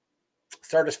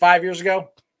 Started this 5 years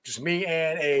ago. Just me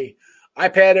and a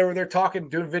iPad over there talking,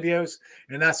 doing videos,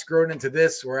 and that's grown into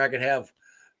this where I could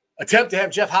attempt to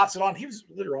have Geoff Hobson on. He was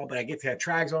literally on, but I get to have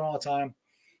Trags on all the time.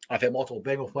 I've had multiple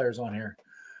Bengals players on here.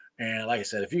 And like I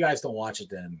said, if you guys don't watch it,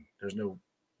 then there's no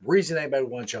reason anybody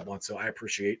would want to jump on. So I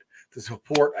appreciate the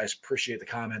support. I appreciate the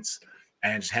comments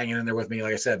and just hanging in there with me.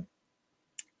 Like I said,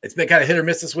 it's been kind of hit or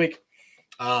miss this week.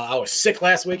 I was sick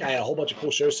last week. I had a whole bunch of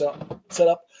cool shows set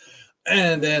up.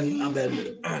 And then I've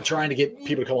been trying to get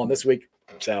people to come on this week.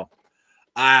 So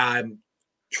I'm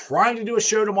trying to do a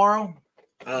show tomorrow.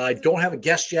 I don't have a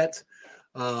guest yet,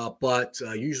 but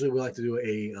usually we like to do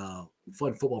a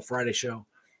fun Football Friday show.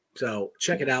 So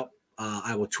check it out.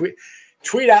 I will tweet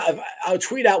out. I'll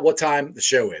tweet out what time the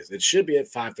show is. It should be at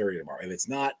 5:30 tomorrow. If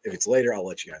it's later, I'll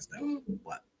let you guys know.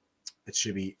 But it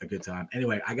should be a good time.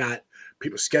 Anyway, I got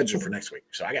people scheduled for next week,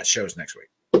 so I got shows next week.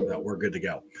 So we're good to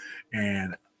go.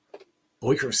 And a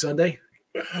week from Sunday,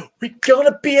 we're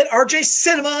gonna be at RJ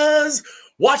Cinemas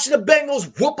watching the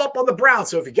Bengals whoop up on the Browns.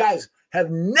 So if you guys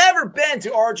have never been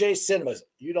to RJ Cinemas,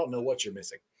 you don't know what you're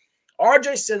missing.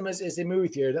 RJ Cinemas is a movie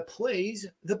theater that plays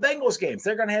the Bengals games.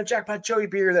 They're going to have Jackpot Joey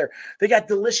beer there. They got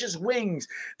delicious wings.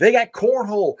 They got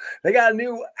cornhole. They got a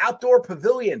new outdoor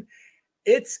pavilion.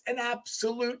 It's an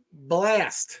absolute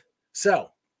blast. So,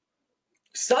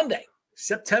 Sunday,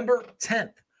 September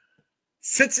 10th,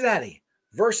 Cincinnati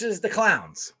versus the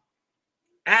Clowns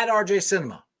at RJ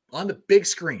Cinema on the big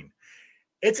screen.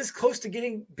 It's as close to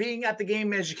being at the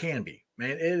game as you can be,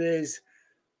 man. It is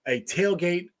a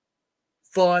tailgate,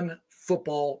 fun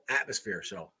football atmosphere.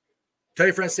 So tell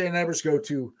your friends, stay in neighbors, go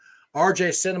to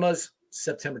RJ Cinemas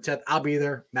September 10th. I'll be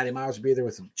there. Matty Myers will be there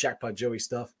with some Jackpot Joey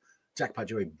stuff. Jackpot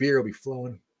Joey beer will be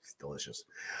flowing. It's delicious.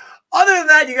 Other than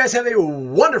that, you guys have a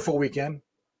wonderful weekend.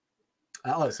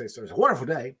 Let's say so. It's a wonderful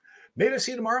day. Maybe I'll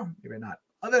see you tomorrow. Maybe not.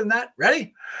 Other than that,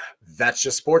 ready? That's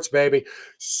just sports, baby.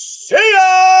 See ya!